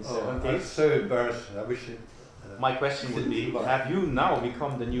 1970s. Oh, that's so embarrassing. I wish it... My question would be, have you now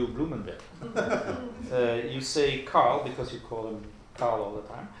become the new Blumenberg? You say Karl, because you call him Karl all the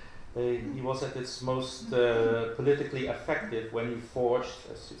time. He was at its most politically effective when he forged,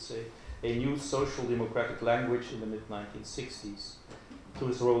 as you say, a new social democratic language in the mid-1960s through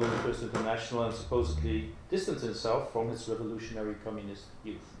his role in the First International, and supposedly distanced himself from his revolutionary communist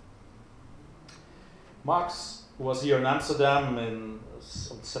youth. Marx, who was here in Amsterdam on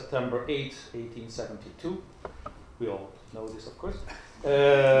September 8, 1872, we all know this, of course,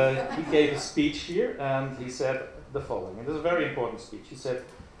 he gave a speech here, and he said the following, and this is a very important speech. He said,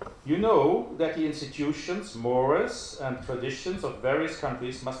 "You know that the institutions, mores, and traditions of various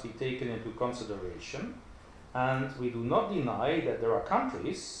countries must be taken into consideration, and we do not deny that there are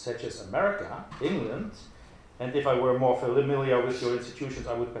countries, such as America, England, and if I were more familiar with your institutions,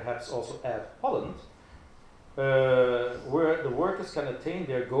 I would perhaps also add Holland, where the workers can attain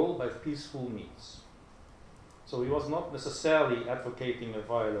their goal by peaceful means." So he was not necessarily advocating a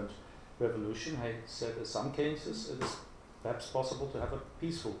violent revolution. He said in some cases it is perhaps possible to have a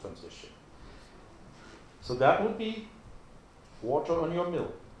peaceful transition. So that would be water on your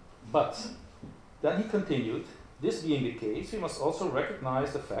mill. But then he continued, this being the case, we must also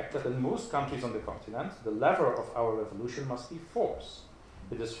recognize the fact that in most countries on the continent, the lever of our revolution must be force.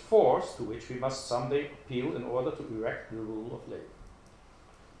 It is force to which we must someday appeal in order to erect the rule of labor.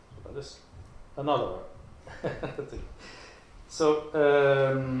 So that is another thing. So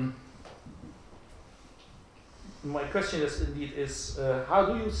my question is indeed how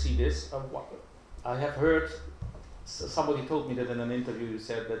do you see this? I have heard somebody told me that in an interview you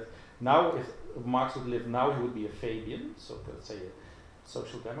said that now, if Marx would live now, he would be a Fabian, so let's say a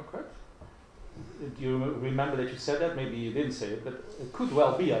social democrat. Do you remember that you said that? Maybe you didn't say it, but it could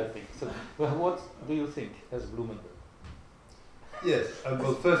well be, I think. So, well, what do you think as Blumenberg? Yes,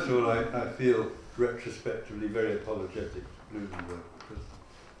 well, first of all, I feel retrospectively very apologetic to Blumenberg, because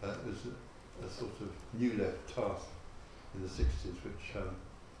it was a sort of new left task in the 60s, which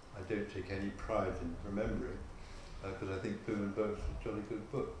I don't take any pride in remembering, because I think Blumenberg's a jolly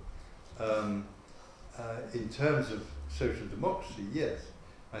good book. In terms of social democracy, yes,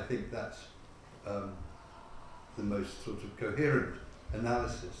 I think that's the most sort of coherent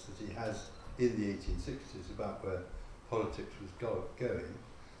analysis that he has in the 1860s about where politics was going.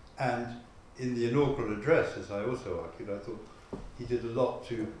 And in the inaugural address, as I also argued, I thought he did a lot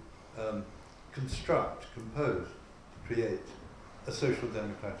to construct, compose, create a social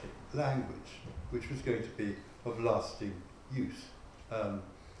democratic language which was going to be of lasting use.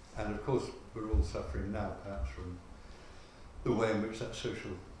 And of course, we're all suffering now, perhaps, from the way in which that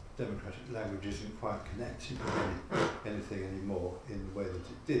social democratic language isn't quite connected with anything anymore in the way that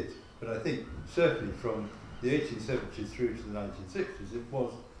it did. But I think certainly from the 1870s through to the 1960s, it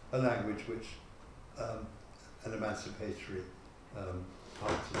was a language which an emancipatory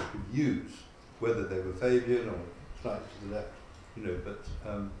party could use, whether they were Fabian or slightly to the left, you know, but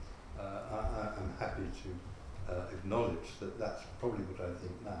I'm happy to acknowledge that that's probably what I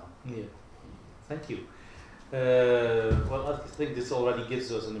think now. Yeah, thank you. Well, I think this already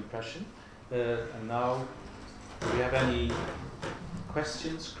gives us an impression. And now, do we have any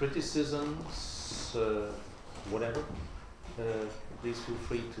questions, criticisms, whatever? Please feel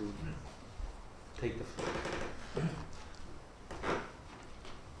free to take the floor.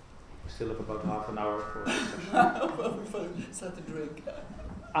 We still have about half an hour for the session. Well, we start to drink.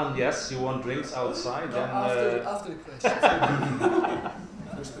 And yes, you want drinks outside, No, then... after the questions.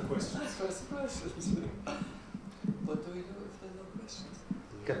 First the questions. First the questions. What do we do if there are no questions?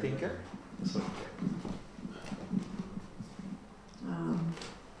 Katinka? Sorry.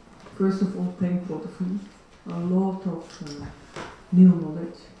 First of all, thank both of you. A lot of new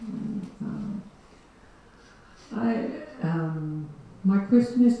knowledge. My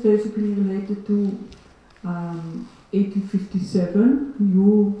question is basically related to 1857.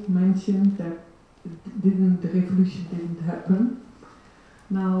 You mentioned that the revolution didn't happen.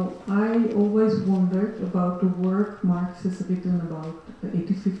 Now, I always wondered about the work Marx has written about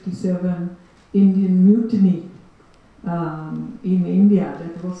 1857 Indian mutiny in India.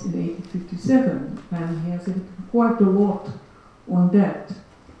 That was in 1857, and he has written quite a lot on that.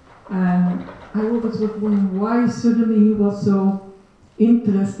 And I always was wondering why suddenly he was so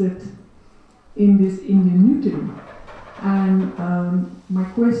interested in this Indian mutiny. And my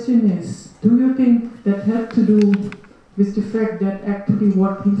question is, do you think that had to do with the fact that actually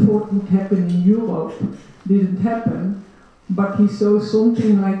what he thought would happen in Europe didn't happen, but he saw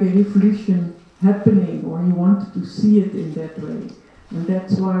something like a revolution happening, or he wanted to see it in that way, and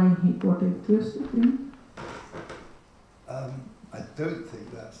that's why he got interested in it? I don't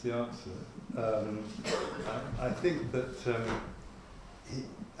think that's the answer. I think that he,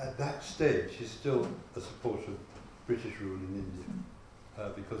 at that stage, he's still a supporter of British rule in India,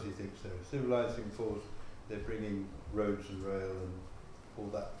 because he thinks they're a civilizing force, they're bringing roads and rail and all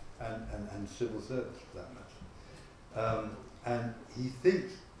that, and civil service for that matter. And he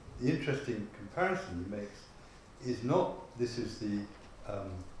thinks the interesting comparison he makes is not this is the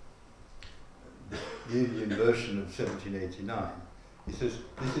Indian version of 1789. He says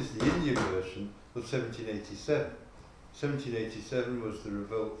this is the Indian version of 1787. 1787 was the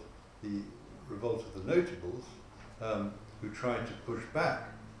revolt of the notables, who tried to push back,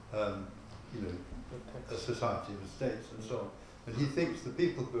 a society of estates and so on. And he thinks the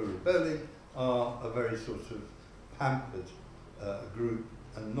people who are rebelling are a very sort of pampered group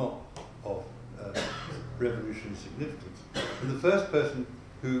and not of revolutionary significance. And the first person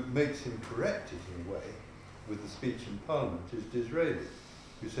who makes him correct it in a way with the speech in Parliament is Disraeli,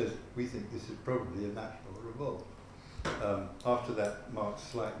 who says, we think this is probably a national revolt. After that, Marx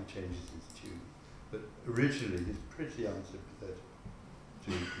slightly changes his tune, but originally he's pretty unsympathetic to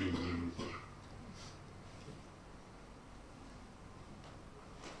the Indian movement.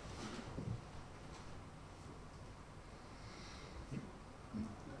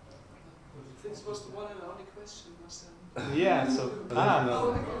 This was the one and only question, Marcel. Yeah, so...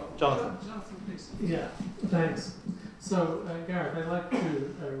 Jonathan. Jonathan, please. Yeah, thanks. So, Gareth, I'd like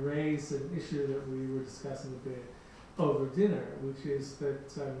to raise an issue that we were discussing a bit over dinner, which is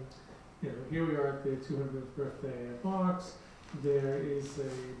that, here we are at the 200th birthday of Marx. There is a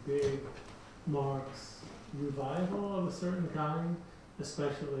big Marx revival of a certain kind,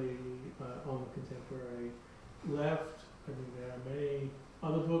 especially on the contemporary left. I mean, there are many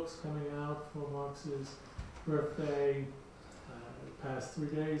other books coming out for Marx's birthday. The past 3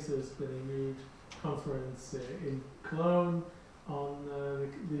 days there's been a huge conference in Cologne on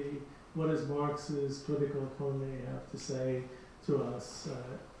what does Marx's political economy have to say to us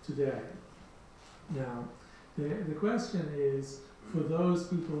today. Now, the question is, for those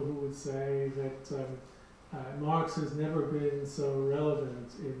people who would say that Marx has never been so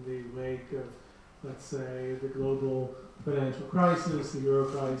relevant in the wake of, let's say, the global financial crisis, the euro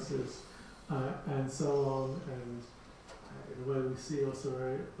crisis, and so on, and in a way we see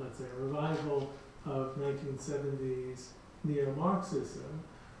also, let's say, a revival of 1970s neo-Marxism,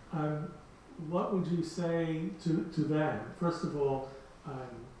 what would you say to them? First of all,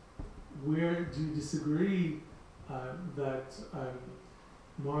 where do you disagree that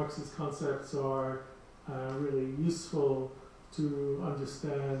Marx's concepts are really useful to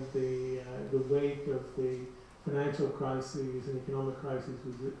understand the wake of the financial crises and economic crises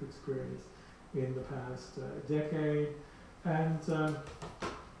we've experienced in the past decade? And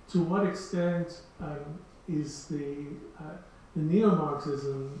to what extent is the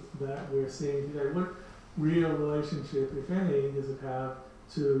neo-Marxism that we're seeing today, what real relationship, if any, does it have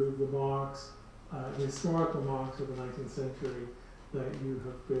to the Marx, the historical Marx of the 19th century that you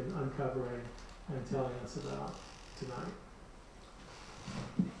have been uncovering and telling us about tonight?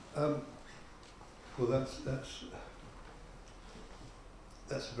 Well, that's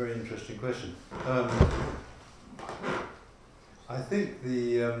a very interesting question. I think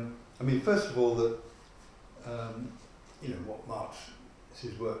I mean, first of all, that you know, what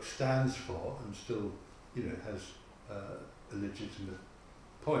Marx's work stands for, and still, you know, has a legitimate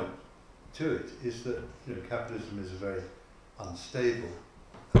point to it, is that, you know, capitalism is a very unstable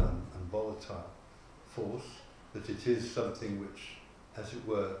and volatile force, that it is something which, as it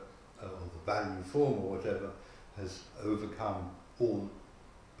were, or the value form or whatever, has overcome all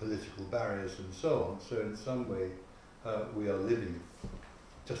political barriers and so on. So in some way, we are living,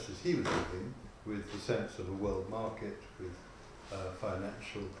 just as he was living, with the sense of a world market, with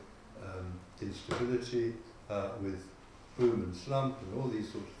financial instability, with boom and slump and all these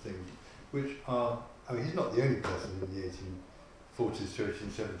sorts of things, which are, I mean, he's not the only person in the 1840s to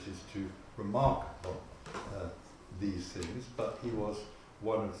 1870s to remark upon these things, but he was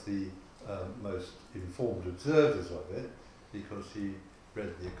one of the most informed observers of it, because he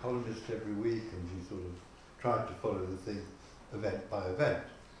read The Economist every week and he sort of tried to follow the thing event by event.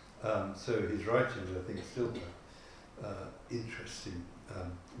 So his writings, I think, still have interesting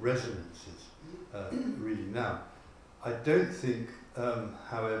resonances reading now. I don't think,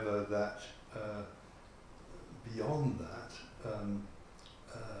 however, that beyond that,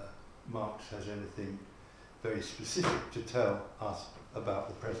 Marx has anything very specific to tell us about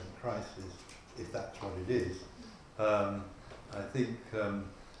the present crisis, if that's what it is. I think,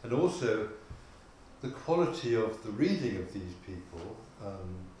 and also the quality of the reading of these people,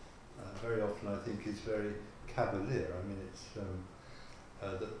 very often I think is very cavalier. I mean,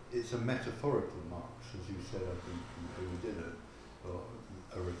 it's a metaphorical Marx, as you said, I think, who did it, or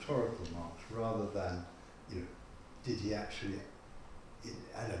a rhetorical Marx, rather than, you know, did he actually, in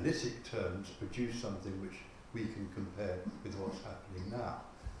analytic terms, produce something which we can compare with what's happening now.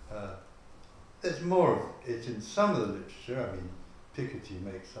 There's more of it in some of the literature. I mean, Piketty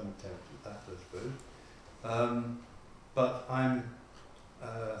makes some attempt at that, I suppose. But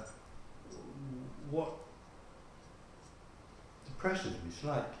what depresses me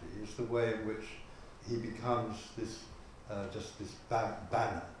slightly is the way in which he becomes this, just this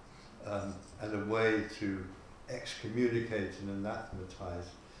banner, and a way to excommunicate and anathematize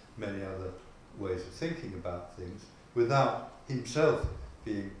many other ways of thinking about things, without himself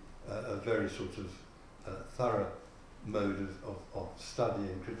being a very sort of thorough mode of study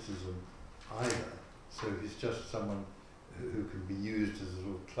and criticism either. So he's just someone who can be used as a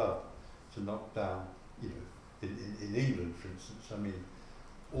sort of club to knock down, you know, in England, for instance. I mean,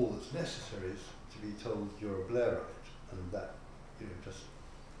 all that's necessary is to be told you're a Blairite, and that, you know, just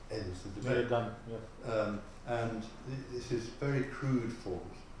ends the debate. Very done, yeah. And this is very crude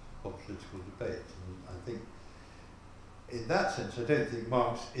forms of political debate, and I think in that sense I don't think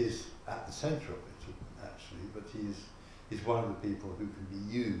Marx is at the centre of it, actually, but he's one of the people who can be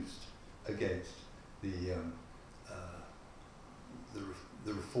used against the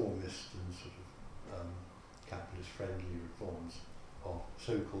reformist and sort of capitalist-friendly reforms of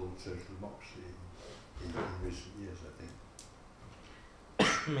so-called social democracy in recent years, I think.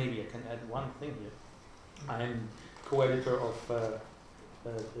 Maybe I can add one thing here. I'm co-editor of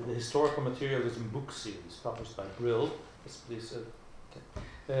the historical materialism book series published by Brill. Yes, please.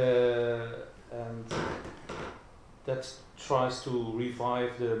 And that tries to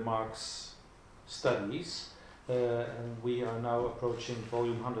revive the Marx studies, and we are now approaching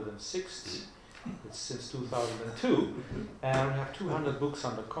volume 160. It's since 2002, and we have 200 books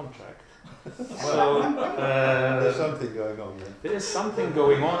under contract. So there's something going on there. There is something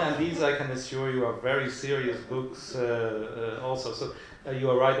going on, and these, I can assure you, are very serious books also. So you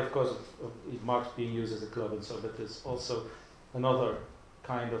are right, of course, of Marx being used as a club and so, but there's also another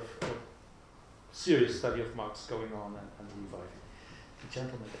kind of serious study of Marx going on and reviving. The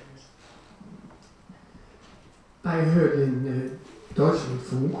gentleman there. I heard in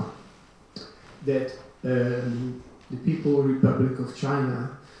Deutschlandfunk that the People Republic of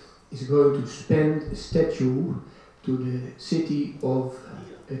China is going to spend a statue to the city of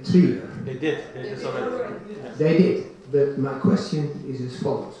Trier. They did. They did. But my question is as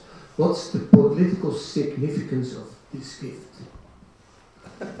follows. What's the political significance of this gift?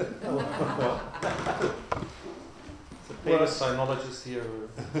 The famous sinologist here.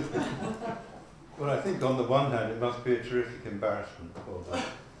 Well, I think on the one hand it must be a terrific embarrassment for them,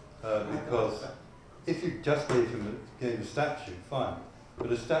 because if you just gave a statue, fine,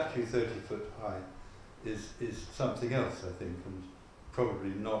 but a statue 30 foot high is something else, I think, and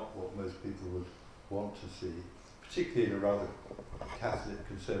probably not what most people would want to see, particularly in a rather Catholic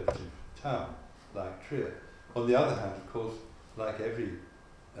conservative town like Trier. On the other hand, of course, like every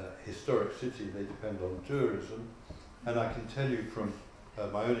historic city, they depend on tourism, and I can tell you from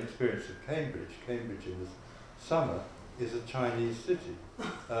my own experience of Cambridge in the summer is a Chinese city,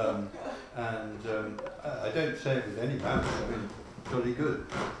 and I don't say it with any malice, I mean, jolly good,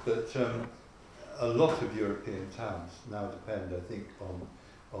 but a lot of European towns now depend, I think,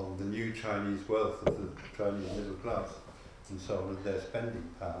 on the new Chinese wealth of the Chinese middle class and so on, and their spending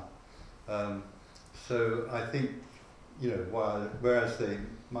power. So I think, you know, whereas they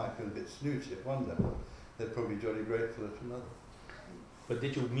might feel a bit snooty at one level, they're probably jolly grateful at another. But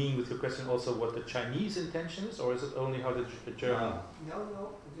did you mean with your question also what the Chinese intention is, or is it only how the German?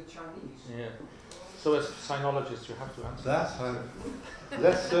 No, the Chinese. Yeah. So as sinologists, you have to answer. That I'm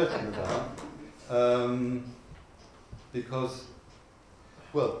less certain about, because,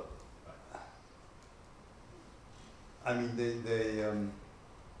 well, I mean they're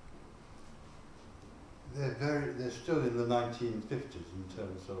still in the 1950s in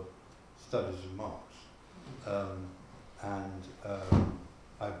terms of studies of Marx, and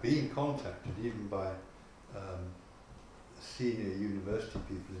I've been contacted even by senior university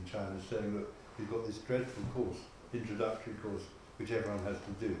people in China saying, look, we've got this dreadful course, introductory course, which everyone has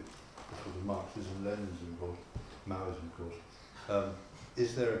to do, the sort of Marxism, Leninism course, Maoism course.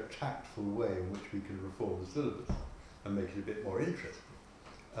 Is there a tactful way in which we can reform the syllabus and make it a bit more interesting?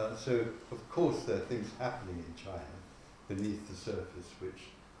 So, of course, there are things happening in China beneath the surface which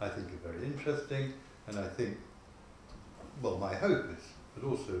I think are very interesting, and I think, well, my hope is, but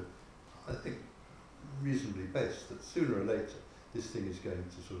also, I think, reasonably based, that sooner or later this thing is going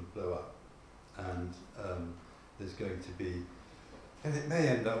to sort of blow up, and there's going to be, and it may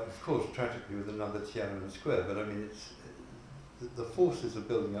end up, of course, tragically with another Tiananmen Square, but I mean, it's the forces are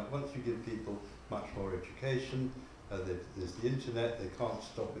building up. Once you give people much more education, there's the internet, they can't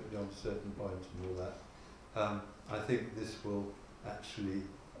stop it beyond a certain point and all that. I think this will actually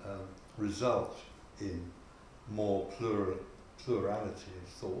result in more plurality of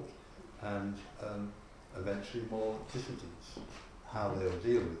thought and eventually more dissidence. How they'll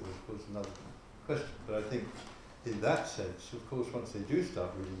deal with it is, of course, another question. But I think in that sense, of course, once they do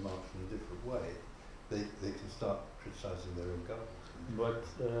start reading Marx in a different way, they can start criticising their own government. But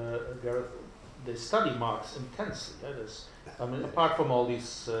Gareth, they study Marx intensely. I mean, apart from all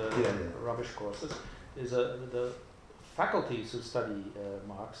these rubbish courses, is the faculties who study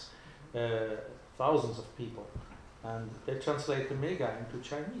Marx, thousands of people, and they translate the Mega into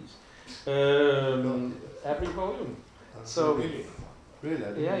Chinese. Every volume. So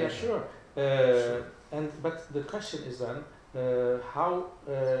really? Yeah, sure. But the question is then, how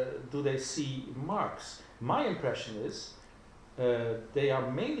do they see Marx? My impression is they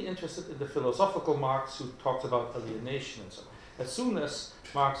are mainly interested in the philosophical Marx who talks about alienation and so on. As soon as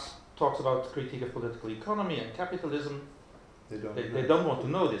Marx talks about critique of political economy and capitalism, they don't want to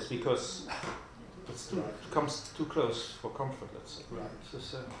know this because it comes too close for comfort, let's say. Right.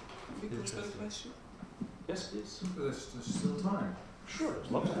 Interesting. Yes, please. There's still time. Sure,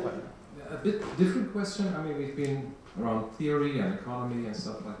 there's lots of time. A bit different question. I mean, we've been around theory and economy and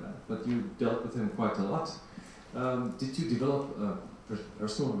stuff like that, but you dealt with him quite a lot. Did you develop a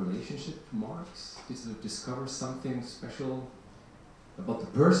personal relationship to Marx? Did you discover something special about the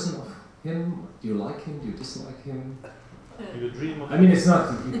person of him? Do you like him? Do you dislike him? You dream of I mean, it's not,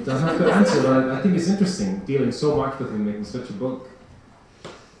 it doesn't have to answer, but I think it's interesting dealing so much with him, making such a book.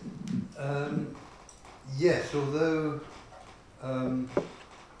 Yes, although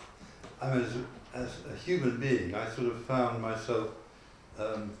as a human being, I sort of found myself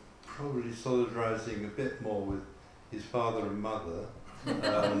probably solidarising a bit more with his father and mother,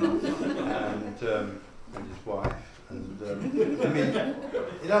 and his wife. And I mean,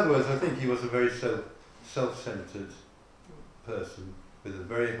 in other words, I think he was a very self-centred person with a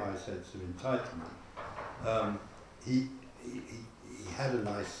very high sense of entitlement. He had a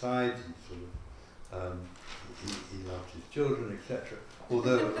nice side. He sort of he loved his children, etc.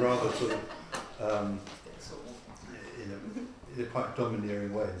 Although rather sort of in a quite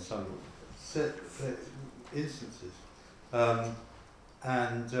domineering way in some instances.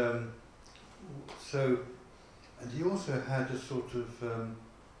 And he also had a sort of,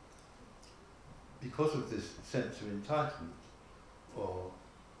 because of this sense of entitlement or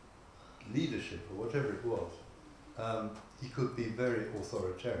leadership or whatever it was, he could be very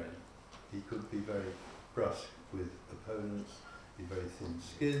authoritarian. He could be very brusque with opponents, be very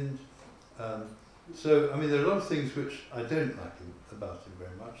thin-skinned. So, I mean, there are a lot of things which I don't like about him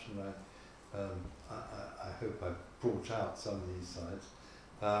very much, and I hope I've brought out some of these sides.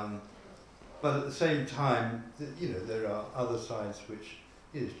 But at the same time, you know, there are other sides which,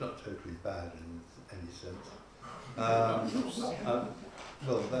 you know, it's not totally bad in any sense.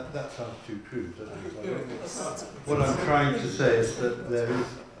 Well, that sounds too crude, doesn't it? What I'm trying to say is that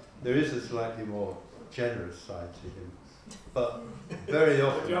there is a slightly more generous side to him, but very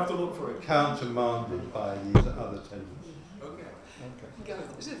often you have to look for it. countermanded by these other tendencies. Okay.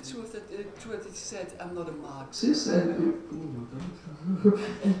 Gareth, is it true that he said, I'm not a Marxist?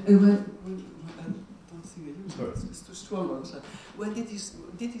 It's too strong. When did he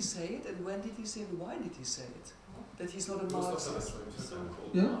say it, and when did he say it, and why did he say it? That he's not a Marxist?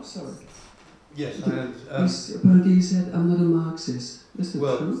 Yeah, sorry. Yes, Apparently he said, I'm not a Marxist. Is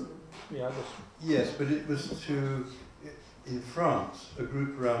that true? Yeah, yes, but it was to, in France, a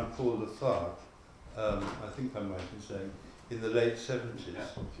group around Paul Lafargue, I think I'm right in saying, in the late 70s,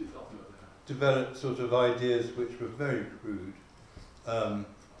 developed sort of ideas which were very crude. And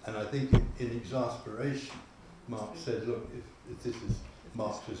I think in exasperation, Marx said, look, if this is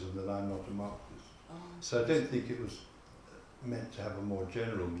Marxism, then I'm not a Marxist. So I don't think it was meant to have a more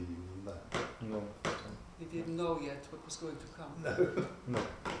general meaning than that. No. He didn't know yet what was going to come. No. No.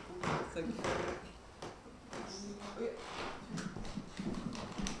 Thank you.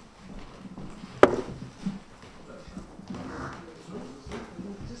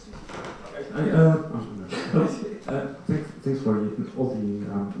 Thanks for all the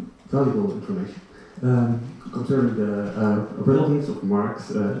valuable information. Concerning the relevance of Marx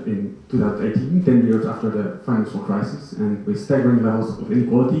in 2018, 10 years after the financial crisis, and with staggering levels of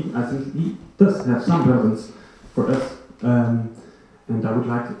inequality, I think he does have some relevance for us. And I would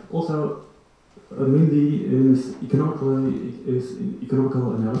like also mainly is economical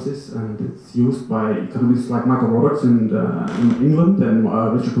analysis, and it's used by economists like Michael Roberts in England and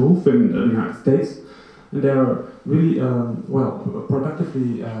Richard Wolff in the United States, and they are really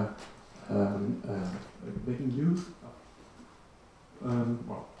productively making use of.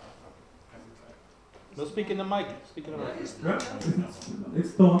 No, speak in the mic. Speak in the mic. Yeah.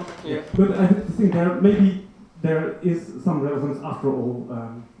 It's still. Yeah. But I think there is some relevance after all,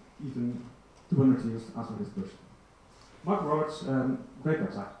 even 200 years after this person. Mark Roberts, great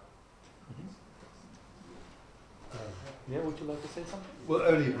website. Yeah, would you like to say something? Well,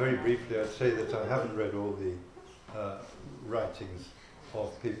 only very briefly, I'd say that I haven't read all the writings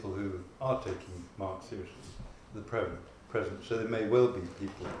of people who are taking Marx seriously, the present. So there may well be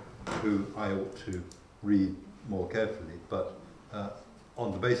people who I ought to read more carefully, but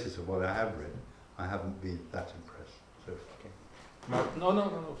on the basis of what I have read, I haven't been that impressed. So. Okay.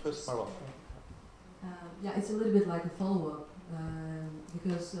 No. First, Marcel. Yeah, it's a little bit like a follow-up,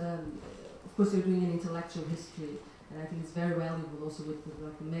 because of course you're doing an intellectual history, and I think it's very valuable also with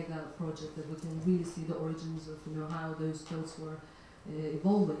the mega project that we can really see the origins of how those thoughts were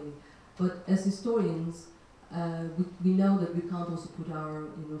evolving. But as historians, we know that we can't also put our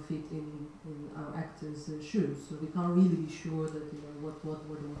feet in our actors' shoes, so we can't really be sure that what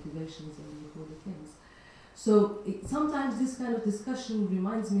were the motivations and what were the things. So sometimes this kind of discussion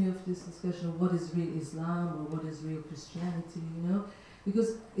reminds me of this discussion of what is real Islam or what is real Christianity,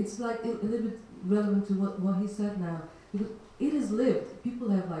 because it's like a little bit relevant to what he said now, because it is lived. People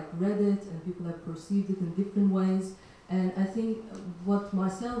have read it and people have perceived it in different ways. And I think what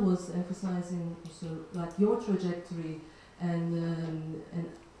Marcel was emphasizing, also like your trajectory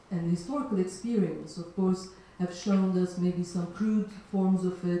and historical experience, of course, have shown us maybe some crude forms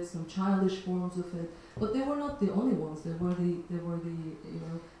of it, some childish forms of it, but they were not the only ones. They were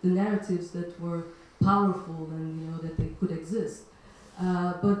the narratives that were powerful and that they could exist.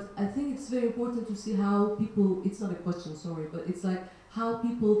 But I think it's very important to see how people. It's not a question, sorry, but it's like how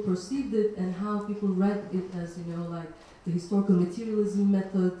people perceived it and how people read it as like the historical materialism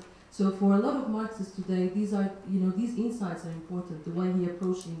method. So for a lot of Marxists today, these are these insights are important. The way he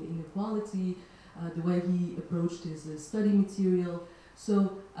approached inequality, the way he approached his study material.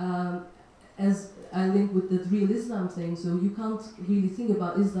 So as I link with the real Islam thing, so you can't really think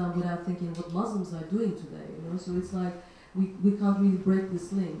about Islam without thinking what Muslims are doing today. So it's like we can't really break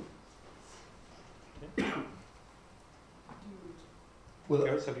this link. Well,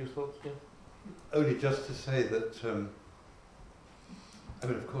 Gareth, have you thought? Yeah. only just to say that, I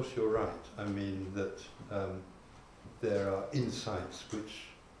mean, of course you're right. I mean that there are insights which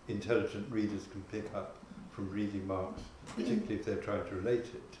intelligent readers can pick up from reading Marx, particularly if they're trying to relate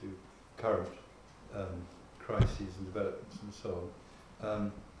it to current crises and developments and so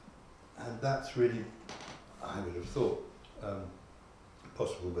on. And that's really, I would have thought,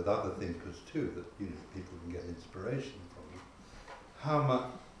 possible with other thinkers too, that people can get inspiration from them. How much,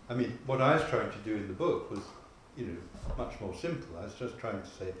 I mean, what I was trying to do in the book was, much more simple. I was just trying to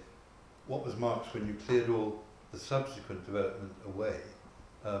say, what was Marx when you cleared all the subsequent development away?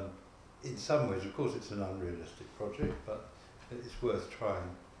 In some ways, of course, it's an unrealistic project, but it's worth trying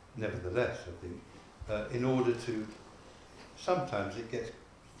nevertheless, I think, in order to, sometimes it gets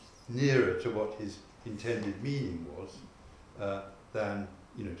nearer to what his intended meaning was than,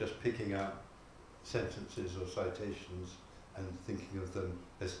 just picking out sentences or citations and thinking of them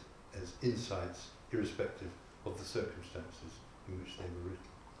as insights, irrespective of the circumstances in which they were written.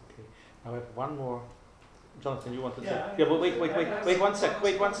 Okay. Now I have one more. Jonathan, you wanted to Yeah, say? Yeah, but wait 1 second.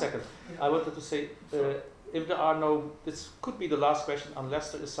 Wait 1 second. I wanted to say, if there are no, this could be the last question,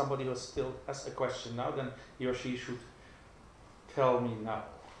 unless there is somebody who still has a question now, then he or she should tell me now.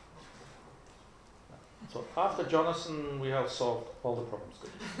 So after Jonathan, we have solved all the problems.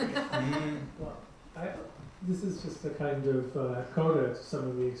 Well, this is just a kind of coda to some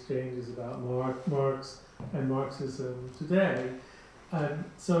of the exchanges about Marx and Marxism today.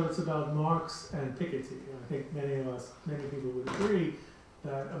 So it's about Marx and Piketty. I think many people would agree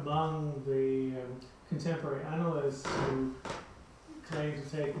that among the contemporary analysts who claim to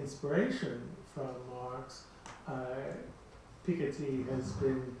take inspiration from Marx, Piketty has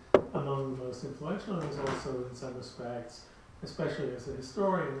been among the most influential and is also in some respects, especially as a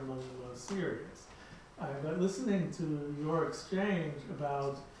historian, among the most serious. But listening to your exchange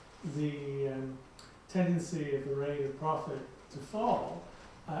about the tendency of the rate of profit to fall,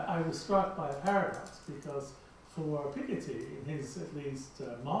 I was struck by a paradox, because for Piketty, in his at least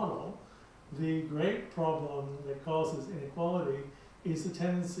model, the great problem that causes inequality is the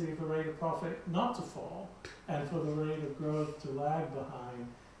tendency of the rate of profit not to fall, and for the rate of growth to lag behind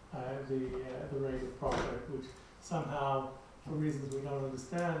the rate of profit, which somehow, for reasons we don't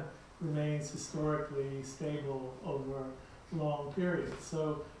understand, remains historically stable over long periods.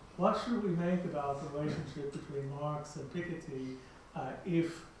 So what should we make about the relationship between Marx and Piketty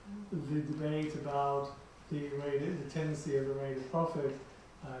if the debate about the tendency of the rate of profit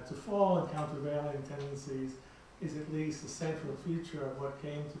to fall and countervailing tendencies is at least a central feature of what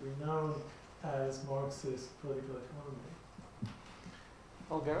came to be known as Marxist political economy?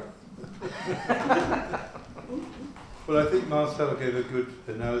 Gareth? Well, I think Marcel gave a good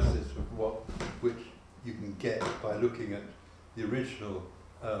analysis of which you can get by looking at the original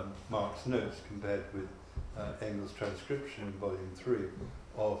Marx notes compared with Engels' transcription in Volume 3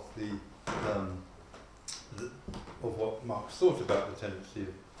 of of what Marx thought about the tendency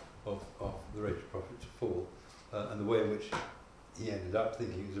of the rate of profit to fall, and the way in which he ended up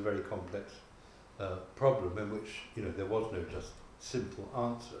thinking it was a very complex problem in which there was no just simple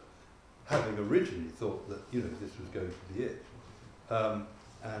answer, having originally thought that this was going to be it.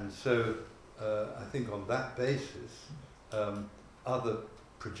 And so I think on that basis other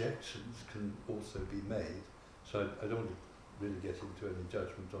projections can also be made. So I don't want to really get into any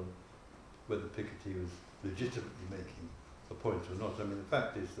judgment on whether Piketty was legitimately making a point or not. I mean, the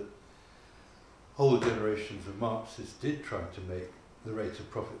fact is that whole generations of Marxists did try to make the rate of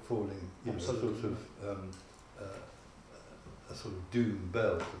profit falling a sort of doom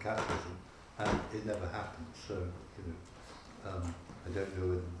bell for capitalism, and it never happened. So I don't know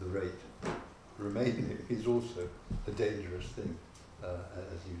whether the rate remaining is also a dangerous thing,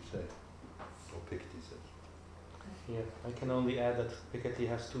 as you say, or Piketty says. Yeah, I can only add that Piketty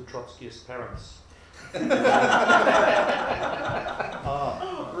has two Trotskyist parents,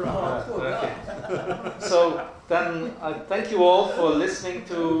 Okay. So then I thank you all for listening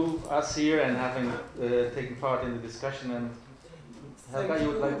to us here and having taken part in the discussion. And Helga, you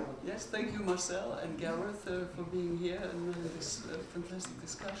would like? Yes, thank you, Marcel and Gareth, for being here and this fantastic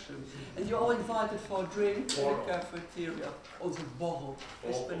discussion. And you're all invited for a drink in the cafeteria. Onze borrel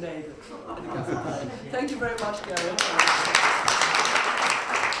is beneden in the cafeteria. Thank you very much, Gareth.